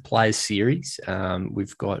series, the Players Series.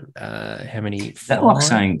 We've got how many? Is that like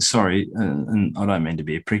saying, sorry, and I don't mean to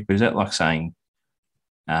be a prick, but is that like saying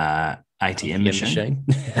ATM machine?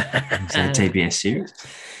 Is that a TPS series?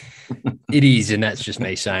 It is, and that's just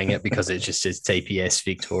me saying it because it just says TPS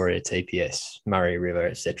Victoria, TPS Murray River,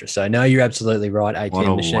 etc. So no, you're absolutely right. ATM What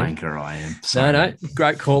a machine. wanker I am. Sorry. No,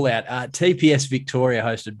 great call out. TPS Victoria,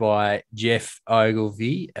 hosted by Jeff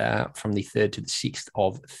Ogilvie, from the 3rd to the 6th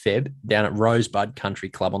of Feb, down at Rosebud Country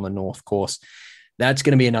Club on the North Course. That's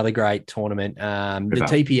going to be another great tournament. The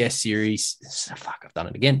TPS series, I've done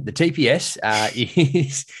it again. The TPS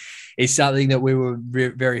is something that we were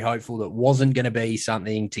very hopeful that wasn't going to be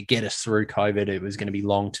something to get us through COVID. It was going to be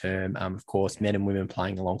long term. Of course, men and women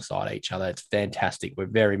playing alongside each other. It's fantastic. We're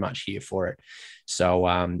very much here for it. So,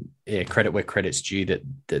 credit where credit's due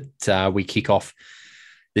that we kick off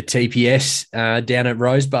the TPS down at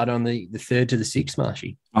Rosebud on the 3rd to the 6th,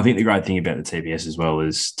 Marshy. I think the great thing about the TPS as well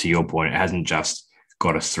is, to your point, it hasn't just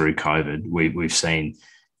got us through COVID. We've seen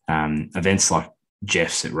events like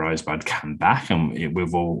Jeff's at Rosebud come back, and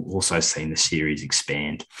we've also seen the series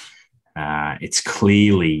expand. It's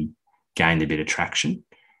clearly gained a bit of traction,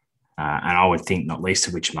 and I would think not least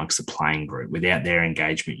of which amongst the playing group. Without their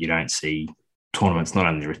engagement, you don't see tournaments not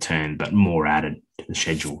only return but more added to the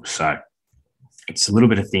schedule. So it's a little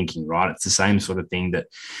bit of thinking, right? It's the same sort of thing that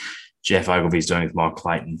Jeff Ogilvie is doing with Mike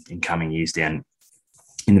Clayton in coming years down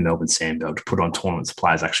in the Melbourne Sandbelt to put on tournaments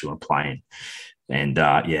players actually want to play in. And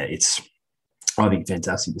it's, I think,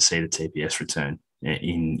 fantastic to see the TPS return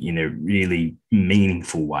in a really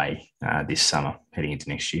meaningful way this summer heading into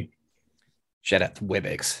next year. Shout out to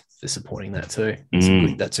WebEx for supporting that too.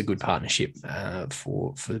 That's a good partnership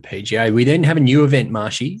for the PGA. We then have a new event,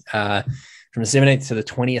 Marshy, from the 17th to the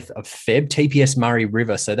 20th of Feb, TPS Murray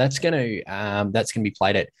River. So that's going to be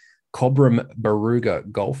played at Cobram Barooga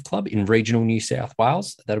Golf Club in regional New South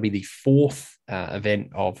Wales. That'll be the fourth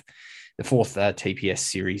event of the fourth TPS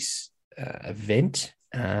series event.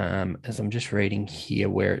 As I'm just reading here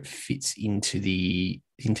where it fits into the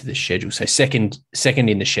schedule. So second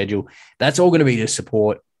in the schedule. That's all going to be to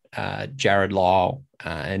support Jared Lyle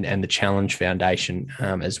and the Challenge Foundation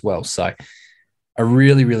as well. So a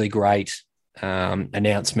really, really great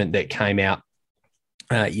announcement that came out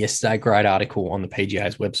yesterday. Great article on the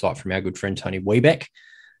PGA's website from our good friend Tony Wiebeck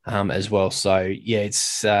as well. So yeah,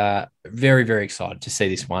 it's very, very excited to see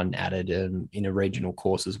this one added in a regional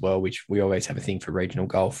course as well, which we always have a thing for regional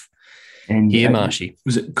golf. And here, Marshy.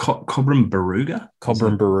 Was it Cobram Barooga?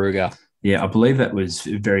 Cobram Barooga. Yeah, I believe that was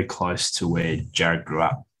very close to where Jared grew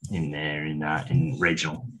up in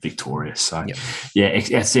regional Victoria. So, yep.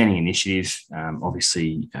 Outstanding initiative.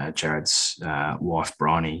 Obviously, Jared's wife,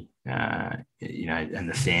 Bryony, and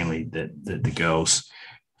the family, the girls,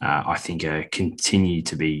 I think continue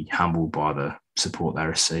to be humbled by the support they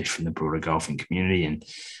receive from the broader golfing community, and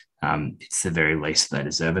it's the very least they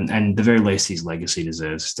deserve. And the very least his legacy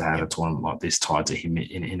deserves to have a tournament like this tied to him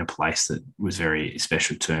in a place that was very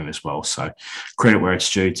special to him as well. So credit where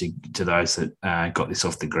it's due to those that got this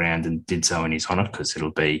off the ground and did so in his honour, because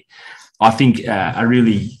it'll be, I think, a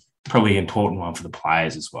really probably important one for the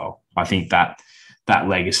players as well. I think that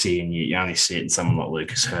legacy, and you only see it in someone like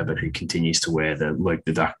Lucas Herbert, who continues to wear the Luke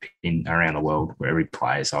the Duck pin around the world wherever he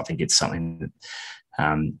plays. I think it's something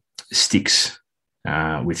that sticks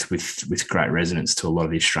with great resonance to a lot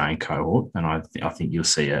of the Australian cohort, and I think you'll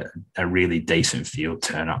see a really decent field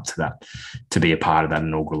turn up to that, to be a part of that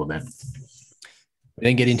inaugural event. We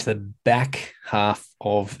then get into the back half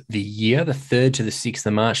of the year, the 3rd to the 6th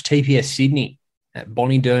of March, TPS Sydney at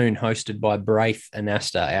Bonnie Doon, hosted by Braith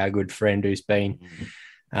Anasta, our good friend, who's been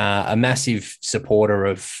a massive supporter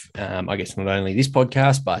of, I guess, not only this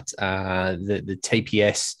podcast, but the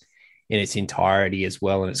TPS in its entirety as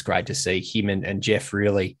well. And it's great to see him and Jeff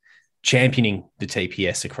really championing the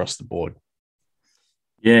TPS across the board.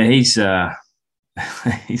 Yeah, he's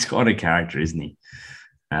quite a character, isn't he,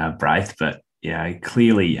 Braith? But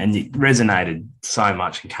clearly, and it resonated so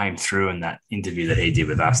much and came through in that interview that he did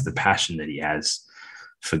with us, the passion that he has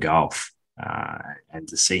for golf, and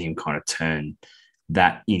to see him kind of turn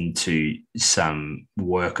that into some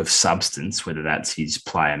work of substance, whether that's his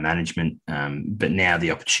player management, but now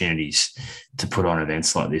the opportunities to put on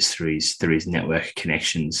events like this through his network of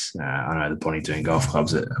connections. I know the Bonnie Doon Golf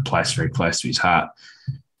Club's a place very close to his heart.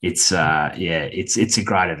 It's a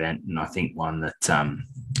great event, and I think one that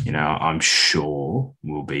I'm sure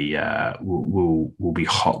will be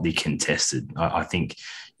hotly contested. I think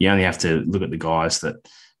you only have to look at the guys that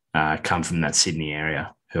come from that Sydney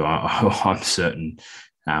area, who I'm certain,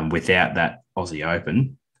 without that Aussie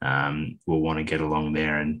Open, will want to get along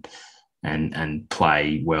there and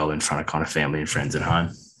play well in front of kind of family and friends at home.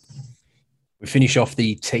 We finish off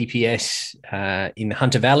the TPS in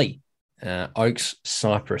Hunter Valley, Oaks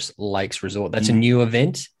Cypress Lakes Resort. That's a new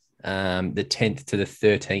event, the 10th to the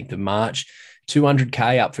 13th of March.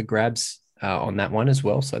 200K up for grabs on that one as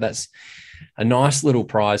well. So that's a nice little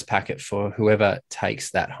prize packet for whoever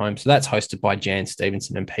takes that home. So that's hosted by Jan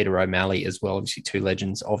Stevenson and Peter O'Malley as well, obviously two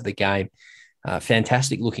legends of the game.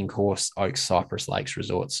 Fantastic looking course, Oaks Cypress Lakes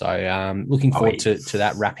Resort. So looking forward to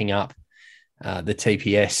that wrapping up the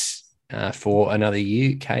TPS for another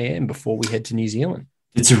year, KM, before we head to New Zealand.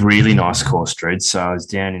 It's a really nice course, Drude. So I was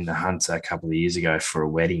down in the Hunter a couple of years ago for a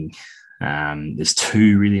wedding. There's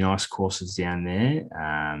two really nice courses down there.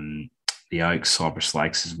 The Oaks Cypress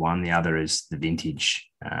Lakes is one. The other is the Vintage,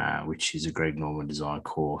 which is a Greg Norman design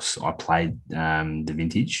course. I played the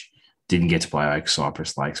Vintage. Didn't get to play Oaks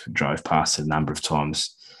Cypress Lakes, but drove past it a number of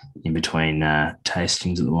times in between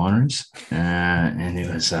tastings at the wineries. And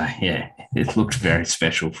it was, it looked very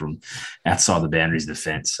special from outside the boundaries of the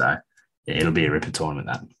fence. So yeah, it'll be a ripper tournament,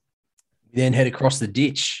 that. Then head across the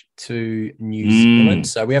ditch to New Zealand.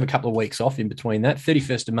 So we have a couple of weeks off in between that.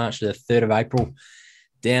 31st of March to the 3rd of April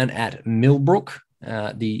down at Millbrook,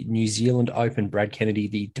 the New Zealand Open. Brad Kennedy,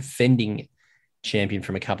 the defending champion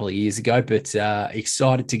from a couple of years ago, but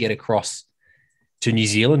excited to get across to New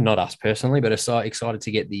Zealand. Not us personally, but excited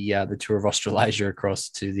to get the tour of Australasia across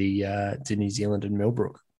to to New Zealand and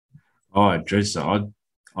Millbrook. Oh, Drew, so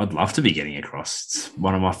I'd love to be getting across. It's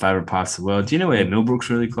one of my favourite parts of the world. Do you know where Millbrook's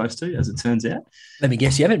really close to, as it turns out? Let me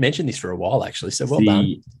guess. You haven't mentioned this for a while, actually, so well done.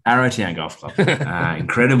 The Arrowtown Golf Club.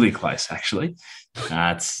 Incredibly close, actually.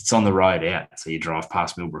 It's on the road out. So you drive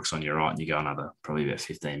past Millbrook's on your right and you go another probably about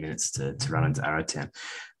 15 minutes to run into Arrowtown.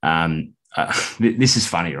 This is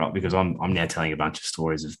funny, right? Because I'm now telling a bunch of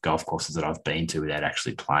stories of golf courses that I've been to without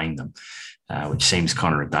actually playing them, which seems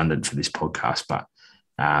kind of redundant for this podcast, but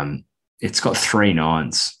it's got 3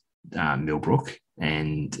 nines, Millbrook,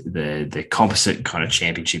 and the composite kind of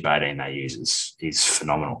championship 18 they use is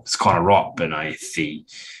phenomenal. It's kind of right beneath the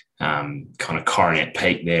kind of Coronet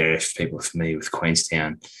Peak there. If people are familiar with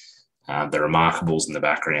Queenstown, the Remarkables in the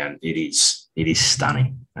background, it is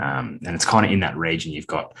stunning, and it's kind of in that region. You've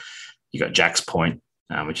got Jack's Point,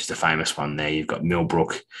 which is the famous one there. You've got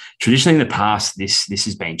Millbrook. Traditionally, in the past, this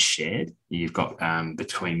has been shared. You've got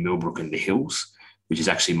between Millbrook and the Hills, which is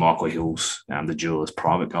actually Michael Hill's, the Jeweller's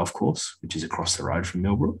private golf course, which is across the road from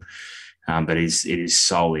Millbrook. But it is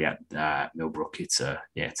solely at Millbrook. It's a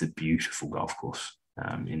beautiful golf course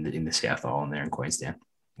in the South Island there in Queenstown.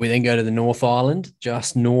 We then go to the North Island,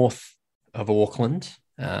 just north of Auckland,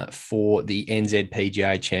 for the NZ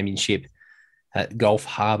PGA Championship at Gulf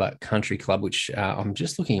Harbour Country Club, which I'm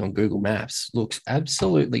just looking on Google Maps, looks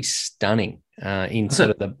absolutely stunning in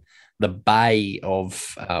sort of the bay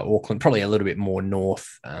of Auckland, probably a little bit more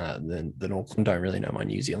north than Auckland. Don't really know my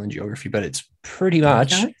New Zealand geography, but it's pretty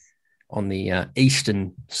much on the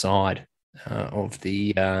eastern side of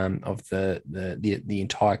the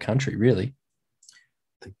entire country, really.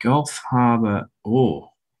 The Gulf Harbour,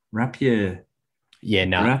 Rapia. Yeah,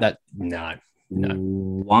 no.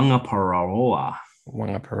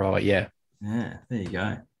 Wangaparoa. Yeah. Yeah, there you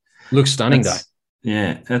go. Looks stunning, though.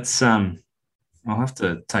 Yeah, that's I'll have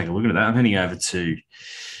to take a look at that. I'm heading over to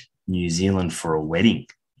New Zealand for a wedding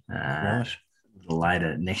Right.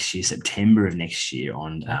 later next year, September of next year,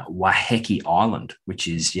 on Waiheke Island, which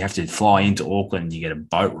is you have to fly into Auckland and you get a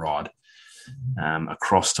boat ride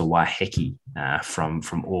across to Waiheke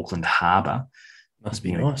from Auckland Harbour. Must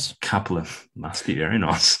be nice. Must be very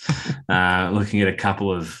nice. Looking at a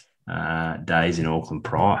couple of days in Auckland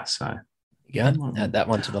prior, so. Yeah, add that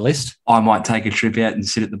one to the list. I might take a trip out and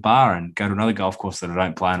sit at the bar and go to another golf course that I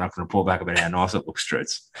don't play, and I can report back about how nice it looks,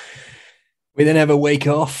 Drudes. We then have a week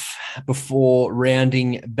off before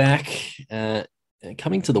rounding back,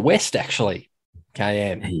 coming to the west, actually,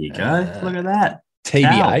 KM. There you go. Look at that.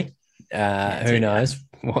 TBA. Who knows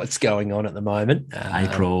what's going on at the moment.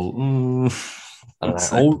 April. I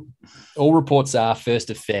don't know. All reports are 1st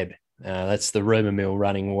of Feb. That's the rumour mill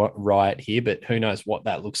running riot here, but who knows what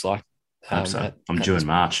that looks like. I'm due in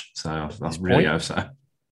March, so I'll really hope so.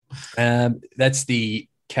 That's the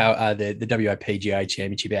WA PGA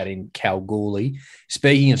Championship out in Kalgoorlie.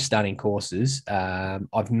 Speaking of stunning courses,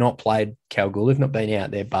 I've not played Kalgoorlie. I've not been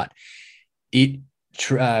out there, but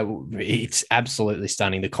it's absolutely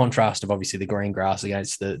stunning. The contrast of obviously the green grass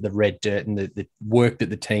against the red dirt, and the work that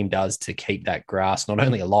the team does to keep that grass not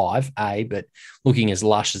only alive, but looking as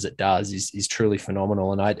lush as it does is truly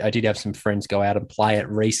phenomenal. And I did have some friends go out and play it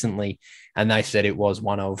recently, and they said it was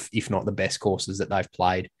one of, if not the best courses that they've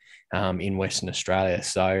played in Western Australia.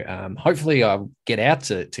 So hopefully I'll get out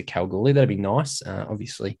to Kalgoorlie. That'd be nice.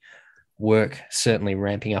 Obviously work certainly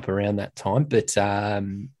ramping up around that time, but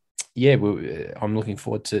I'm looking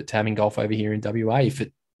forward to having golf over here in WA if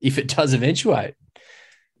it does eventuate.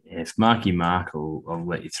 Yeah, if Marky Mark will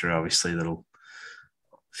let you through, obviously that'll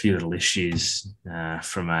few little issues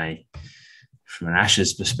from an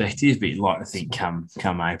Ashes perspective, but you'd like to think come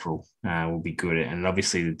April will be good. And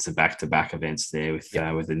obviously it's the back-to-back events there with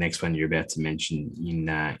the next one you're about to mention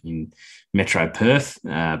in Metro Perth.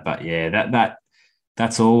 But yeah,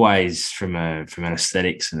 that's always from an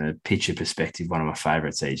aesthetics and a picture perspective one of my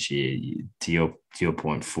favourites each year. To your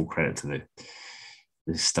point, full credit to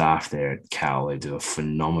the staff there at Cal. They do a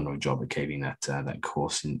phenomenal job of keeping that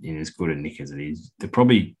course in as good a nick as it is. They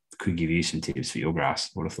probably could give you some tips for your grass.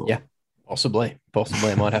 What I thought. Yeah. Possibly.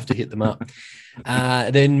 I might have to hit them up.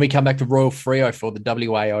 Then we come back to Royal Freo for the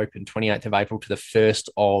WA Open, 28th of April to the 1st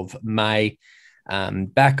of May.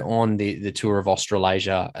 Back on the tour of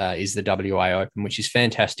Australasia is the WA Open, which is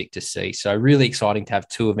fantastic to see. So really exciting to have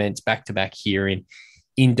two events back-to-back here in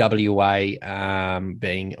WA,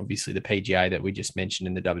 being obviously the PGA that we just mentioned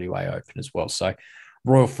in the WA Open as well. So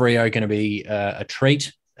Royal Freo going to be a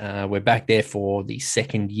treat. We're back there for the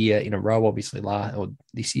second year in a row. Obviously,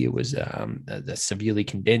 this year was the severely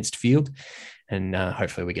condensed field, and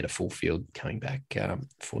hopefully we get a full field coming back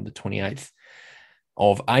for the 28th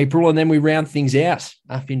of April. And then we round things out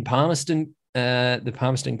up in Palmerston, the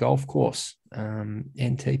Palmerston Golf Course,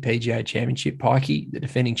 NT PGA Championship. Pikey, the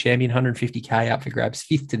defending champion, 150K up for grabs,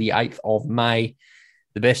 5th to the 8th of May.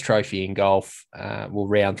 The best trophy in golf will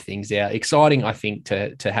round things out. Exciting, I think,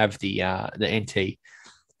 to have the NT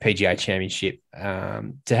PGA Championship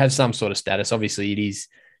to have some sort of status. Obviously, it is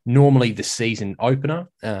normally the season opener.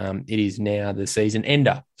 It is now the season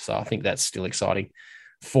ender. So I think that's still exciting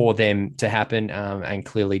for them to happen, and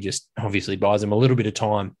clearly just obviously buys them a little bit of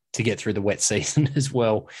time to get through the wet season as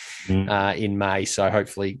well in May. So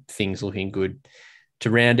hopefully things looking good to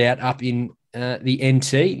round out up in the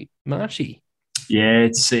NT. Marshy. Yeah,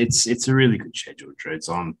 it's a really good schedule, Drudes.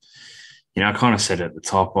 I kind of said at the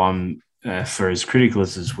top, for as critical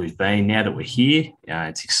as we've been, now that we're here,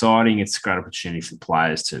 it's exciting. It's a great opportunity for the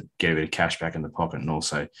players to get a bit of cash back in the pocket and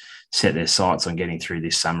also set their sights on getting through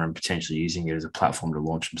this summer and potentially using it as a platform to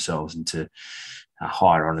launch themselves into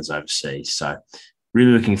higher honours overseas. So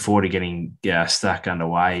really looking forward to getting stuck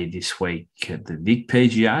underway this week at the Vic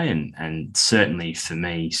PGA, and certainly for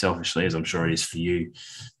me, selfishly, as I'm sure it is for you,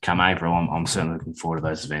 come April, I'm certainly looking forward to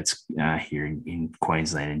those events here in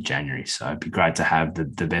Queensland in January. So it'd be great to have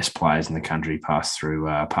the best players in the country pass through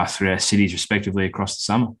our cities respectively across the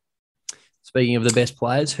summer. Speaking of the best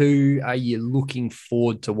players, who are you looking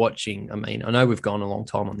forward to watching? I mean, I know we've gone a long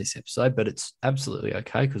time on this episode, but it's absolutely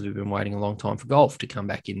okay because we've been waiting a long time for golf to come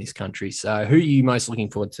back in this country. So who are you most looking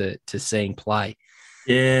forward to seeing play?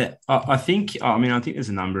 Yeah, I think there's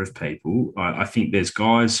a number of people. I think there's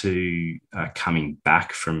guys who are coming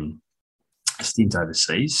back from a stint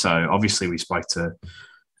overseas. So obviously we spoke to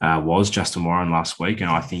was Justin Warren last week, and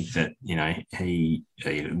I think that he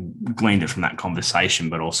gleaned it from that conversation,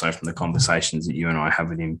 but also from the conversations that you and I have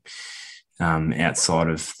with him outside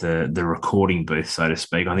of the recording booth, so to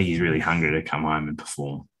speak. I think he's really hungry to come home and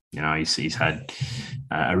perform. He's had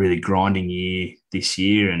a really grinding year this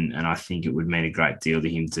year, and I think it would mean a great deal to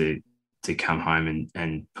him to come home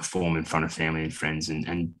and perform in front of family and friends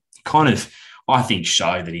and kind of, I think,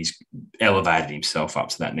 show that he's elevated himself up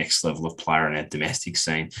to that next level of player in our domestic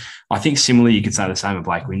scene. I think similarly, you could say the same of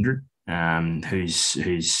Blake Windred,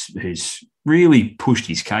 who's really pushed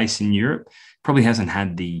his case in Europe. Probably hasn't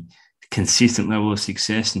had the consistent level of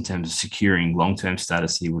success in terms of securing long-term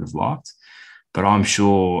status that he would have liked. But I'm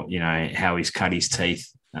sure, how he's cut his teeth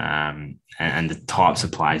and the types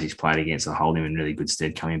of players he's played against will hold him in really good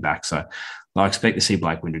stead coming back. So I expect to see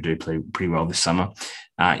Blake Windred do pretty well this summer.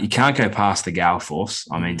 You can't go past the Gale force.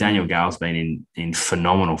 I mean, Daniel Gale's been in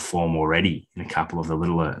phenomenal form already in a couple of the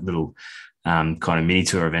little kind of mini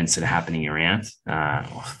tour events that are happening around.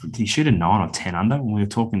 Did he shoot a 9 or 10 under when we were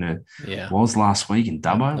talking to Woz last week in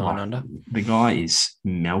Dubbo? 9 under. The guy is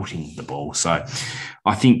melting the ball. So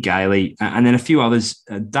I think Gailey, and then a few others.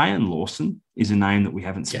 Dayan Lawson is a name that we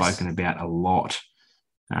haven't spoken about a lot.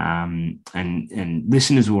 And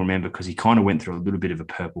listeners will remember because he kind of went through a little bit of a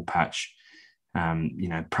purple patch,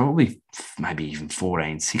 probably maybe even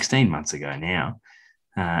 14, 16 months ago now.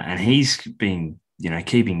 And he's been,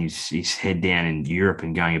 keeping his head down in Europe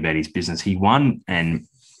and going about his business. He won, and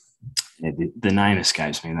the name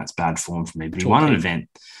escapes me, and that's bad form for me, but he won an event,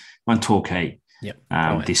 won Torquay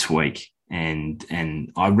this week. And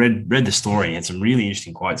I read the story and had some really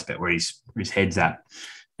interesting quotes about where his head's at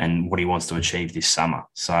and what he wants to achieve this summer.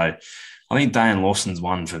 So I think Dayan Lawson's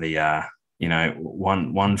one for the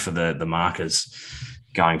one for the markers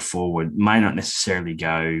going forward. May not necessarily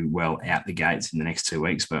go well out the gates in the next 2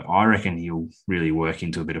 weeks, but I reckon he'll really work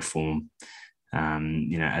into a bit of form,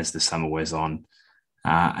 as the summer wears on.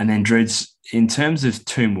 And then Drudes, in terms of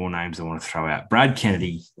two more names I want to throw out, Brad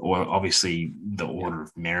Kennedy, or obviously the Order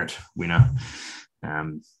of Merit winner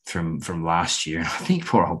from last year. And I think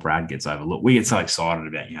poor old Brad gets overlooked. We get so excited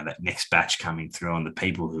about, that next batch coming through and the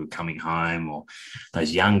people who are coming home, or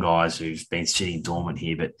those young guys who've been sitting dormant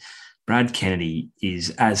here. But Brad Kennedy is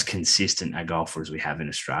as consistent a golfer as we have in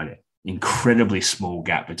Australia. Incredibly small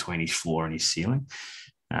gap between his floor and his ceiling.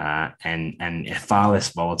 And far less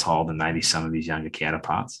volatile than maybe some of his younger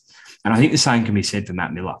counterparts. And I think the same can be said for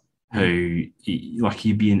Matt Miller, who,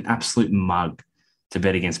 you'd be an absolute mug to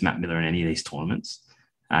bet against Matt Miller in any of these tournaments.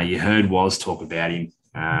 You heard Woz talk about him,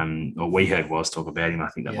 or we heard Woz talk about him. I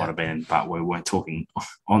think that might have been, but we weren't talking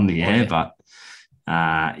on the air. But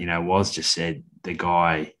Woz just said the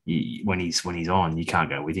guy, when he's on, you can't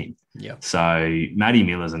go with him. Yeah. So Matty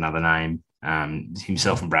Miller's another name.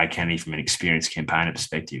 Himself and Brad Kennedy from an experienced campaigner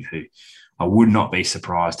perspective, who I would not be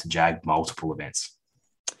surprised to jag multiple events.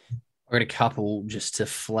 I've got a couple just to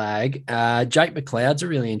flag. Jake McLeod's a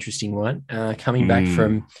really interesting one, coming back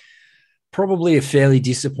from probably a fairly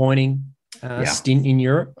disappointing stint in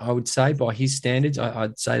Europe, I would say, by his standards.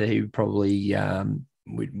 I'd say that he would probably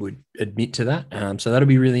would admit to that. So that'll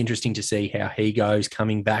be really interesting to see how he goes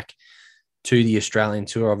coming back to the Australian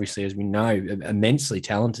Tour. Obviously, as we know, immensely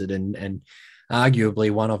talented and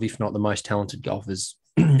arguably one of, if not the most talented golfers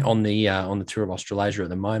on the Tour of Australasia at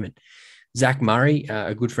the moment. Zach Murray,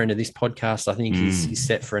 a good friend of this podcast, I think he's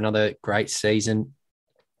set for another great season.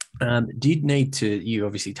 You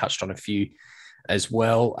obviously touched on a few as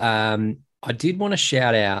well. I did want to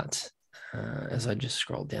shout out, as I just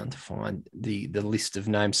scrolled down to find the list of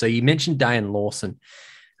names. So you mentioned Dayan Lawson,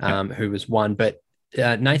 who was one, but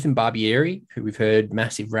Nathan Barbieri, who we've heard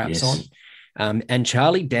massive raps on, and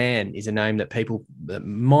Charlie Dan is a name that people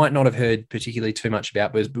might not have heard particularly too much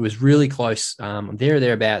about, but was really close there or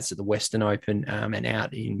thereabouts at the Western Open and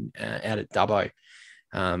out at Dubbo.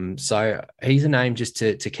 So he's a name just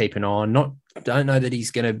to keep an eye on. Don't know that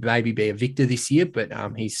he's going to maybe be a victor this year, but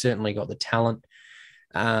he's certainly got the talent.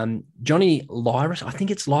 Johnny Lyris, I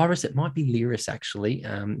think it's Lyris. It might be Lyris actually.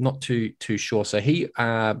 Not too sure. So he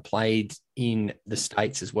played in the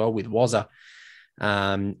States as well with Wazza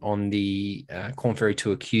on the Corn Ferry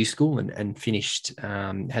Tour Q School and finished,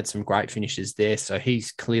 had some great finishes there. So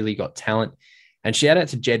he's clearly got talent. And shout out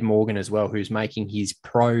to Jed Morgan as well, who's making his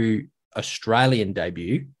pro Australian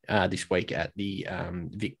debut this week at the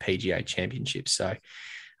Vic PGA Championship. So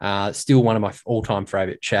still one of my all-time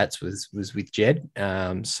favorite chats was with Jed.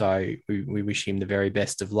 So we wish him the very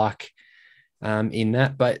best of luck in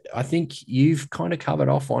that. But I think you've kind of covered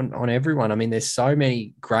off on everyone. I mean, there's so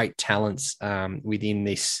many great talents within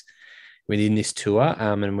this tour,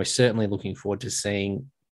 and we're certainly looking forward to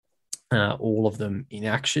seeing all of them in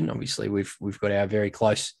action. Obviously, we've got our very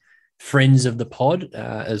close friends of the pod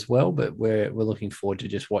as well, but we're looking forward to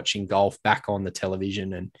just watching golf back on the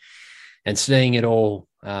television and seeing it all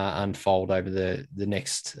unfold over the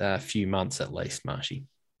next few months at least, Marshy.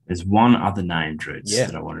 There's one other name, Drudes,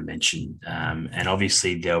 that I want to mention. And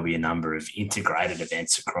obviously there'll be a number of integrated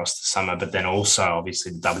events across the summer, but then also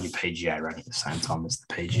obviously the WPGA running at the same time as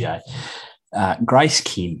the PGA. Grace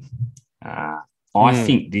Kim. I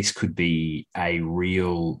think this could be a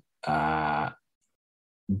real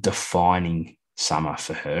defining summer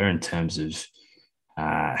for her in terms of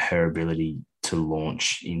her ability to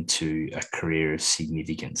launch into a career of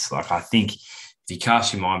significance. Like, I think if you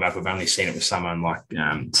cast your mind back, we've only seen it with someone like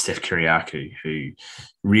Steph Kyriakou, who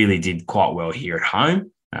really did quite well here at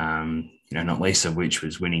home, not least of which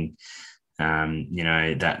was winning,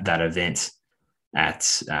 that event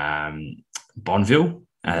at Bonneville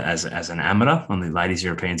as an amateur on the Ladies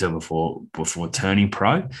European Tour before turning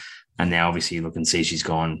pro. And now obviously you look and see she's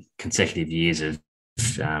gone consecutive years of,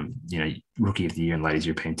 Rookie of the Year in Ladies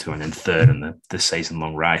European Tour and then third in the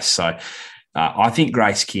season-long race. So I think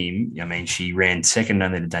Grace Kim, she ran second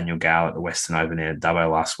only to Danielle Gale at the Western Open at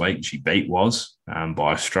Dubbo last week. She beat Woz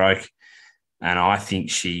by a stroke. And I think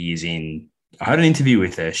she is in – I heard an interview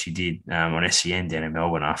with her. She did on SEN down in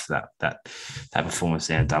Melbourne after that performance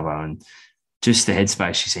down at Dubbo. And just the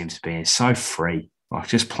headspace she seems to be in is so free, like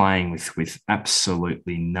just playing with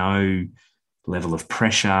absolutely no level of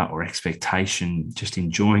pressure or expectation, just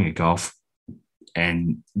enjoying a golf.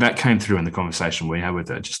 And that came through in the conversation we had with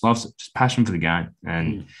her. Just loves it, just passion for the game,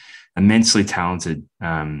 and immensely talented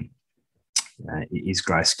is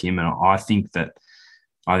Grace Kim. And I think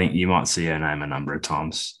you might see her name a number of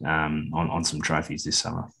times on some trophies this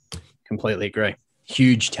summer. Completely agree.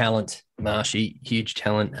 Huge talent, Marshy, huge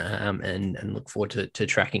talent, and look forward to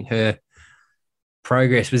tracking her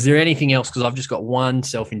progress. Was there anything else? Because I've just got one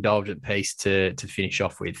self-indulgent piece to finish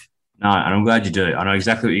off with. No, and I'm glad you do. I know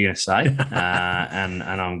exactly what you're going to say, and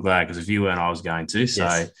I'm glad because if you weren't, I was going to. So,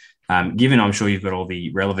 Yes. Given I'm sure you've got all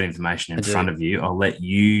the relevant information in I do. front of you, I'll let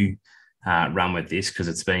you run with this because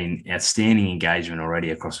it's been outstanding engagement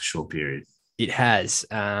already across a short period. It has.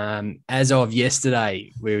 As of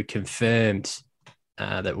yesterday, we were confirmed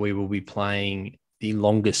that we will be playing the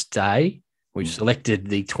longest day. We've selected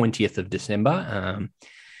the 20th of December.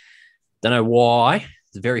 Don't know why.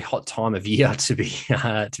 It's a very hot time of year to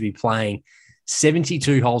be playing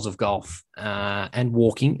 72 holes of golf and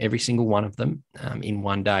walking every single one of them in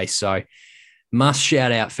one day. So must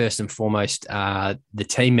shout out first and foremost the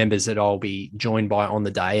team members that I'll be joined by on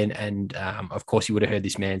the day. And of course, you would have heard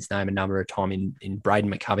this man's name a number of times in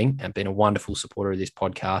Braden McCubbing and been a wonderful supporter of this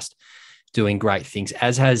podcast, doing great things,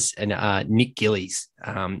 as has Nick Gillies,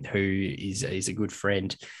 who is a good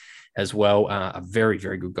friend as well, a very,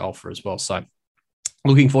 very good golfer as well. So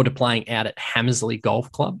looking forward to playing out at Hammersley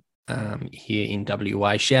Golf Club here in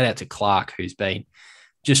WA. Shout out to Clark, who's been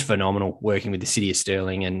just phenomenal working with the City of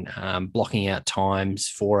Stirling and blocking out times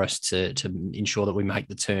for us to ensure that we make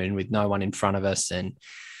the turn with no one in front of us. And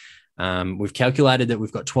we've calculated that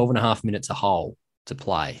we've got 12 and a half minutes a hole to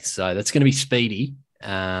play. So that's going to be speedy. We're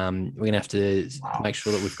going to have to make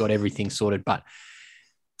sure that we've got everything sorted, but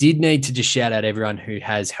did need to just shout out everyone who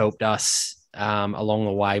has helped us along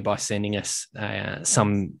the way by sending us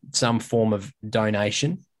some form of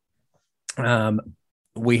donation.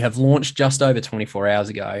 We have launched just over 24 hours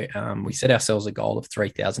ago. We set ourselves a goal of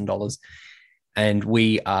 $3,000 and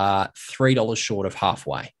we are $3 short of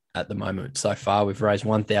halfway at the moment. So far, we've raised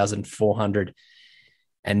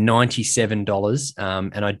 $1,497.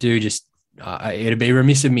 And I do just, it'd be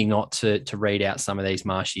remiss of me not to read out some of these,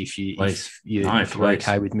 Marshy, if you're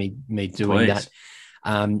okay with me doing that.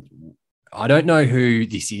 I don't know who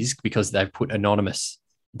this is because they've put anonymous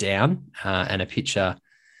down and a picture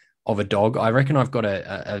of a dog. I reckon I've got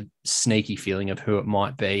a sneaky feeling of who it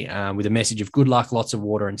might be, with a message of good luck, lots of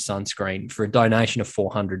water and sunscreen for a donation of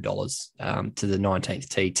 $400 to the 19th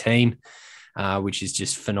Tee team, which is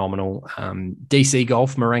just phenomenal. DC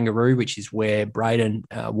Golf Marangaroo, which is where Braden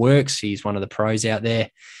works. He's one of the pros out there,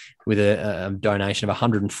 with a donation of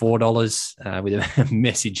 $104 with a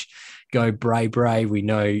message, go Bray Bray. We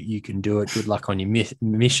know you can do it. Good luck on your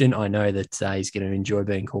mission. I know that he's going to enjoy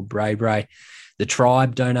being called Bray Bray. The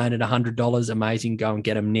Tribe donated $100. Amazing. Go and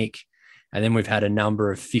get them, Nick. And then we've had a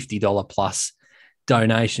number of $50 plus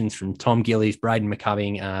donations from Tom Gillies, Braden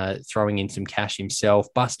McCubbing, throwing in some cash himself.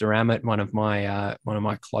 Buster Ammett, one of my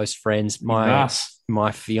close friends, my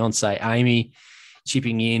fiance Amy,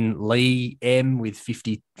 chipping in. Lee M with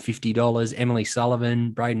 $50. Emily Sullivan,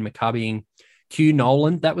 Braden McCubbing, Q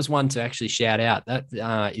Nolan. That was one to actually shout out. That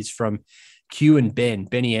is from Q and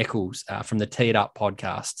Benny Eccles from the Tee It Up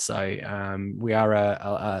podcast. So we are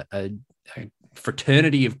a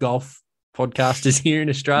fraternity of golf podcasters here in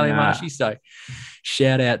Australia, Marshy. So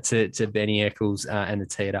shout out to Benny Eccles and the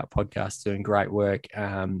Tee It Up podcast, doing great work.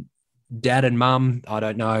 Dad and Mum, I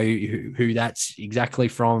don't know who that's exactly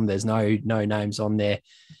from. There's no names on there.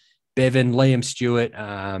 Bevan, Liam Stewart,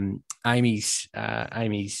 Amy's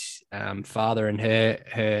father and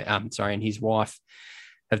and his wife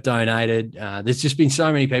have donated. There's just been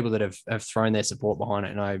so many people that have thrown their support behind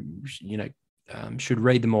it, and I should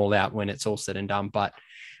read them all out when it's all said and done. But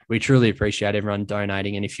we truly appreciate everyone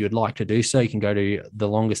donating. And if you would like to do so, you can go to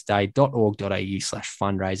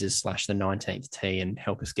thelongestday.org.au/fundraisers/the19th Tee and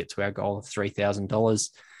help us get to our goal of $3,000.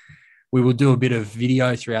 We will do a bit of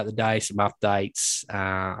video throughout the day, some updates,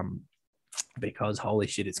 because holy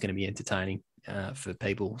shit, it's going to be entertaining for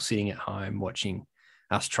people sitting at home watching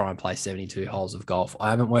us try and play 72 holes of golf. I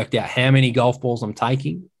haven't worked out how many golf balls I'm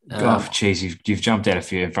taking. Geez, you've jumped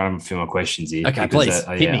out in front of a few more questions here. Okay, please.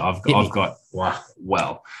 I've got.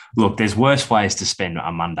 Well, look, there's worse ways to spend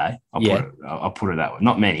a Monday. I'll put it that way.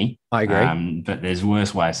 Not many. I agree. But there's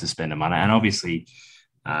worse ways to spend a Monday, and obviously,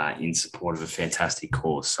 in support of a fantastic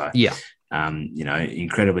cause. So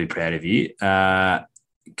incredibly proud of you.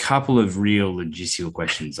 Couple of real logistical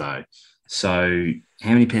questions though. So,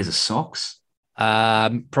 how many pairs of socks?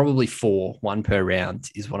 Probably 4, one per round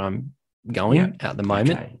is what I'm going at the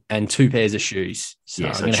moment, and 2 pairs of shoes. So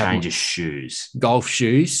I'm going to change of shoes, golf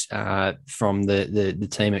shoes, from the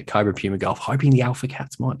team at Cobra Puma Golf. Hoping the Alpha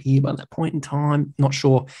Cats might be here by that point in time. Not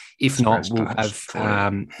sure. If not, we'll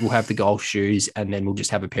have the golf shoes, and then we'll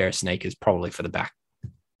just have a pair of sneakers, probably for the back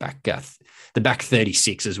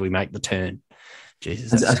 36 as we make the turn.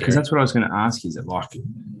 Jesus, because that's what I was going to ask. Is it like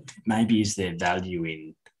maybe is there value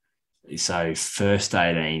in? So first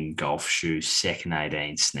 18 golf shoe, second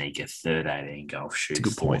 18 sneaker, third 18 golf shoe,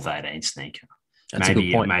 fourth 18 sneaker. That's a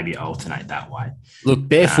good point. Maybe alternate that way. Look,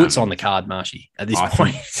 barefoot's on the card, Marshy. At this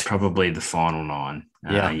point, probably the final 9.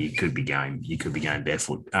 You could be going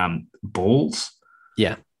barefoot. Balls.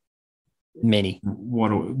 Yeah, many.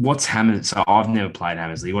 What's Hammersley? So I've never played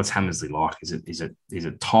Hammersley. What's Hammersley like? Is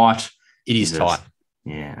it tight? It is tight.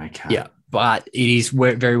 Yeah. Okay. Yeah, but it is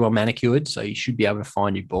very well manicured, so you should be able to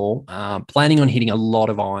find your ball. Planning on hitting a lot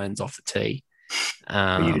of irons off the tee.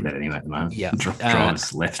 You do that anyway at the moment. Yeah,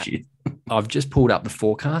 drives left you. I've just pulled up the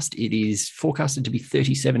forecast. It is forecasted to be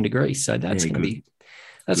 37 degrees, so that's going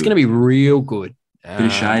to be real good. Bit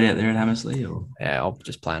of shade out there at Hammersley, or I'll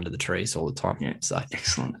just play under the trees all the time. Yeah, so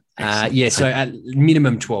excellent. So at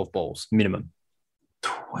minimum 12 balls, minimum.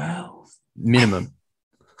 12 minimum.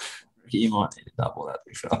 You might need to double that,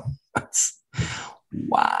 That's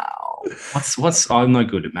wow. What's? I'm no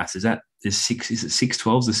good at maths. Is it 6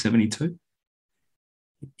 12s or 72?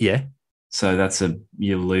 Yeah. So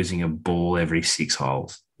you're losing a ball every 6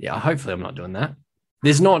 holes. Yeah, hopefully I'm not doing that.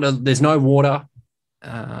 There's no water.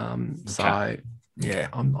 So yeah,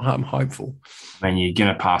 I'm hopeful. I mean, you're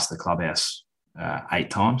going to pass the clubhouse 8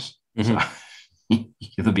 times. Mm-hmm. So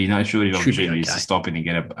there'll be no shortage of opportunities to stop in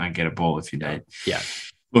and get a ball if you need. Yeah.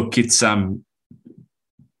 Look, it's going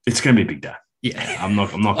to be a big day. Yeah. I'm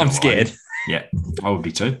not. I'm scared. Yeah, I would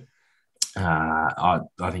be too. I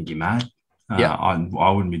think you're mad. Yeah.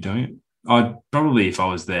 I wouldn't be doing it. I'd probably, if I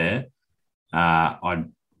was there, I'd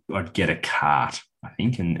get a cart, I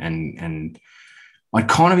think, and I'd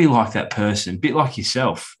kind of be like that person, a bit like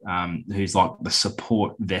yourself, who's like the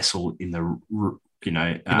support vessel in the in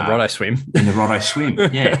the Roto swim. In the Roto swim,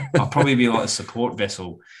 yeah. I'll probably be like a support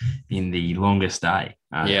vessel in the longest day.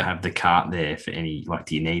 Have the cart there for any, like,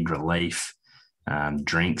 do you need relief,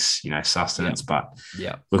 drinks, sustenance. But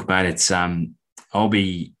look, mate, it's I'll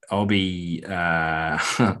be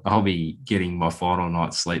getting my final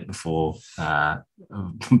night's sleep before my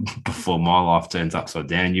life turns upside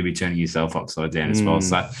down, and you'll be turning yourself upside down as well.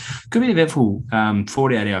 So could be an eventful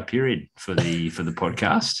 48-hour period for the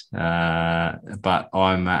podcast. But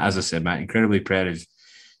I'm, as I said, mate, incredibly proud of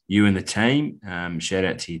you and the team. Shout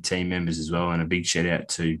out to your team members as well, and a big shout out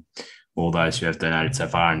to all those who have donated so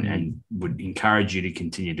far, and would encourage you to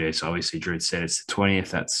continue to do so. Obviously, Drudes said it's the 20th.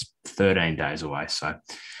 That's 13 days away. So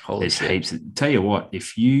there's heaps. Tell you what,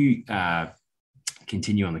 if you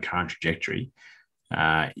continue on the current trajectory,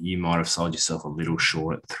 you might have sold yourself a little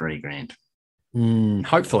short at $3,000.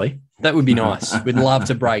 Hopefully. That would be nice. We'd love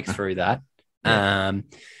to break through that.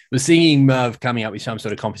 We're thinking of coming up with some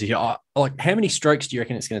sort of competition. Like, how many strokes do you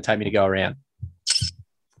reckon it's going to take me to go around?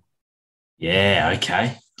 Yeah,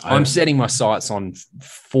 okay. I'm setting my sights on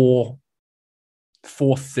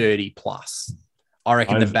 430 plus. I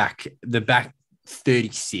reckon the back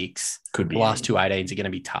 36 could be. The last 2 18s are going to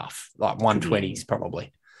be tough. Like 120s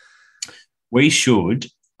probably. We should.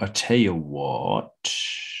 I tell you what.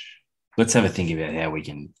 Let's have a think about how we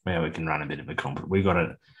can run a bit of a competition. We've got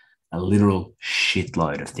a literal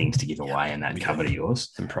shitload of things to give away in that cupboard of yours.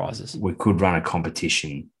 Some prizes. We could run a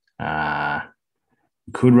competition.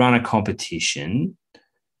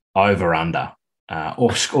 Over under,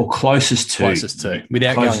 or closest to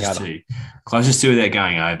without going over. Closest to without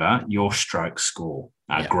going over your stroke score.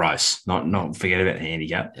 Gross, not forget about the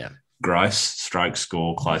handicap. Yeah, gross stroke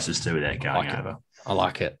score closest to without going over. I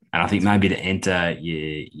like it. And I think maybe to enter,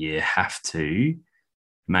 you have to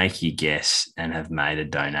make your guess and have made a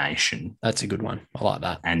donation. That's a good one. I like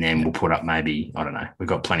that. And then we'll put up maybe, I don't know, we've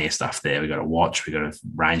got plenty of stuff there. We've got a watch, we've got a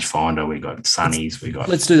rangefinder, we've got sunnies,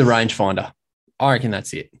 Let's do the rangefinder. I reckon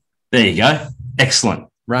that's it. There you go. Excellent.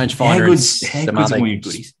 Rangefinder and some other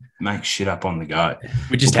goodies. Make shit up on the go.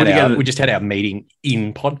 We just had our meeting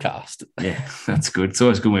in podcast. Yeah, that's good. It's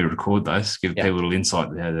always good when we record those. Give people a little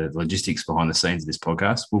insight to the logistics behind the scenes of this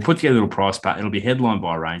podcast. We'll put together a little price pack. It'll be headlined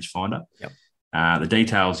by a rangefinder. Yep. The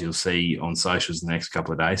details you'll see on socials in the next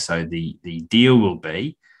couple of days. So the deal will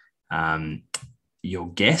be your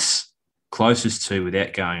guess closest to,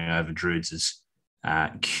 without going over Drudes'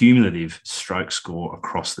 cumulative stroke score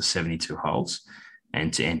across the 72 holes.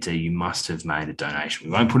 And to enter, you must have made a donation.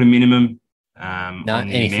 We won't put a minimum on the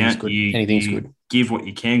anything's amount. Good. Anything's good. Give what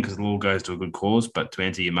you can because it all goes to a good cause. But to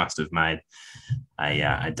enter, you must have made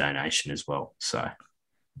a donation as well. So,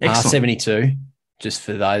 excellent. 72, just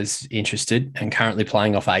for those interested, and currently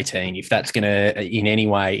playing off 18. If that's going to in any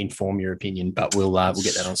way inform your opinion, but we'll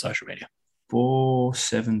get that on social media. 4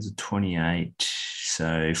 7s are 28.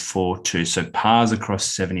 So 4-2. So pars across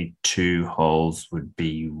 72 holes would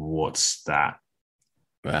be, what's that?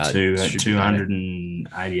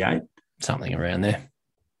 288? Something around there.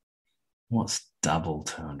 What's double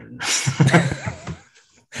 200?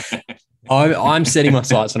 I'm setting my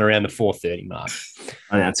sights on around the 4:30 mark.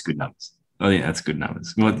 I think that's good numbers.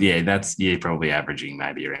 Well, that's probably averaging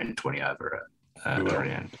maybe around 20 over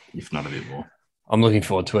around, if not a bit more. I'm looking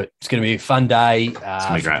forward to it. It's going to be a fun day. It's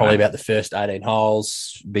gonna be great, probably mate. about the first 18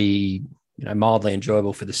 holes. Be mildly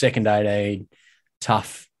enjoyable for the second 18,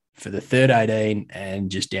 tough for the third 18,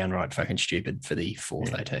 and just downright fucking stupid for the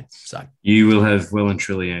fourth 18. So you will have well and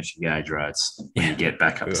truly earned your gauge rights when you get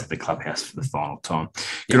back up to the clubhouse for the final time.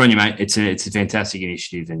 Good on you, mate. It's a fantastic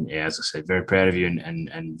initiative, and as I said, very proud of you,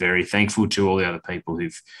 and very thankful to all the other people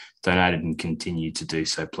who've donated and continue to do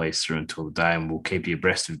so. Please through until the day, and we'll keep you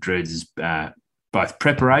abreast of Drudes' both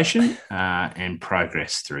preparation and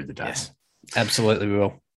progress through the day. Yes, absolutely we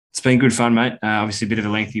will. It's been good fun, mate. Obviously, a bit of a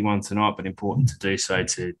lengthy one tonight, but important to do so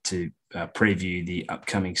to preview the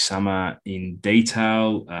upcoming summer in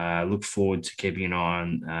detail. Look forward to keeping an eye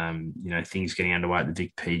on, things getting underway at the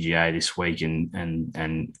Vic PGA this week,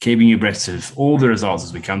 and keeping you abreast of all the results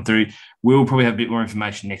as we come through. We'll probably have a bit more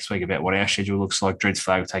information next week about what our schedule looks like. Drudes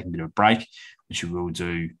Flag will take a bit of a break, which we will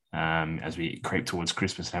do as we creep towards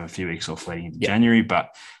Christmas and have a few weeks off leading into January.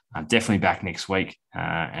 But I'm definitely back next week,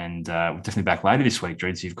 and we're definitely back later this week,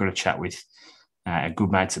 Drudes. You've got to chat with our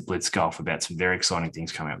good mates at Blitz Golf about some very exciting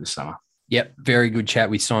things coming up this summer. Yep, very good chat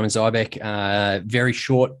with Simon Zybeck. Very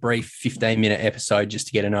short, brief 15-minute episode just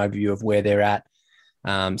to get an overview of where they're at.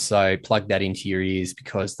 So plug that into your ears,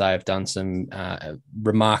 because they have done some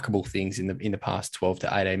remarkable things in the past 12 to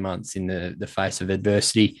 18 months in the face of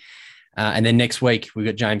adversity. And then next week, we've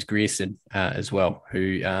got James Grierson as well,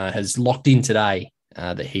 who has locked in today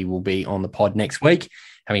that he will be on the pod next week,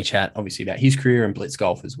 having a chat, obviously, about his career and Blitz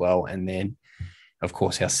Golf as well. And then, of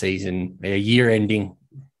course, our year-ending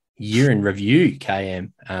year in review,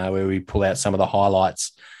 KM, where we pull out some of the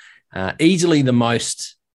highlights. Easily the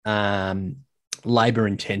most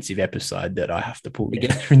labor-intensive episode that I have to pull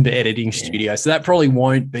together in the editing studio. So that probably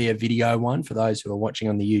won't be a video one for those who are watching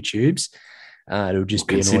on the YouTubes. It'll just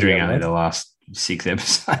be considering an audio only one. the last 6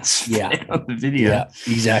 episodes on the video. Yeah,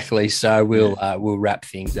 exactly. So we'll wrap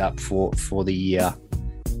things up for the year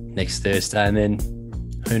next Thursday, and then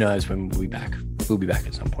who knows when we'll be back. We'll be back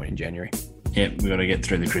at some point in January. Yeah, we've got to get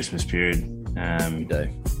through the Christmas period. We do.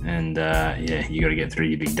 And you got to get through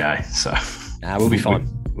your big day. So we'll be fine.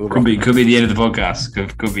 Could be the end of the podcast.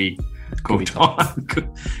 Could be time.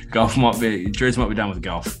 Golf Drudes might be done with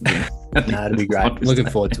golf. It'll be great. Looking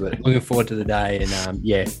forward to it. Looking forward to the day. And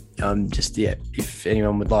if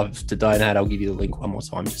anyone would love to donate, I'll give you the link one more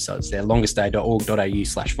time, just so it's there.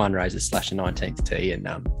 longestday.org.au/fundraiser/the 19th tee. And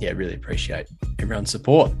really appreciate everyone's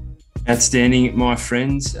support. Outstanding, my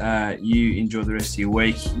friends. You enjoy the rest of your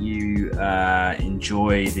week. You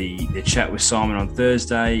enjoy the chat with Simon on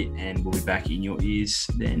Thursday, and we'll be back in your ears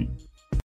then.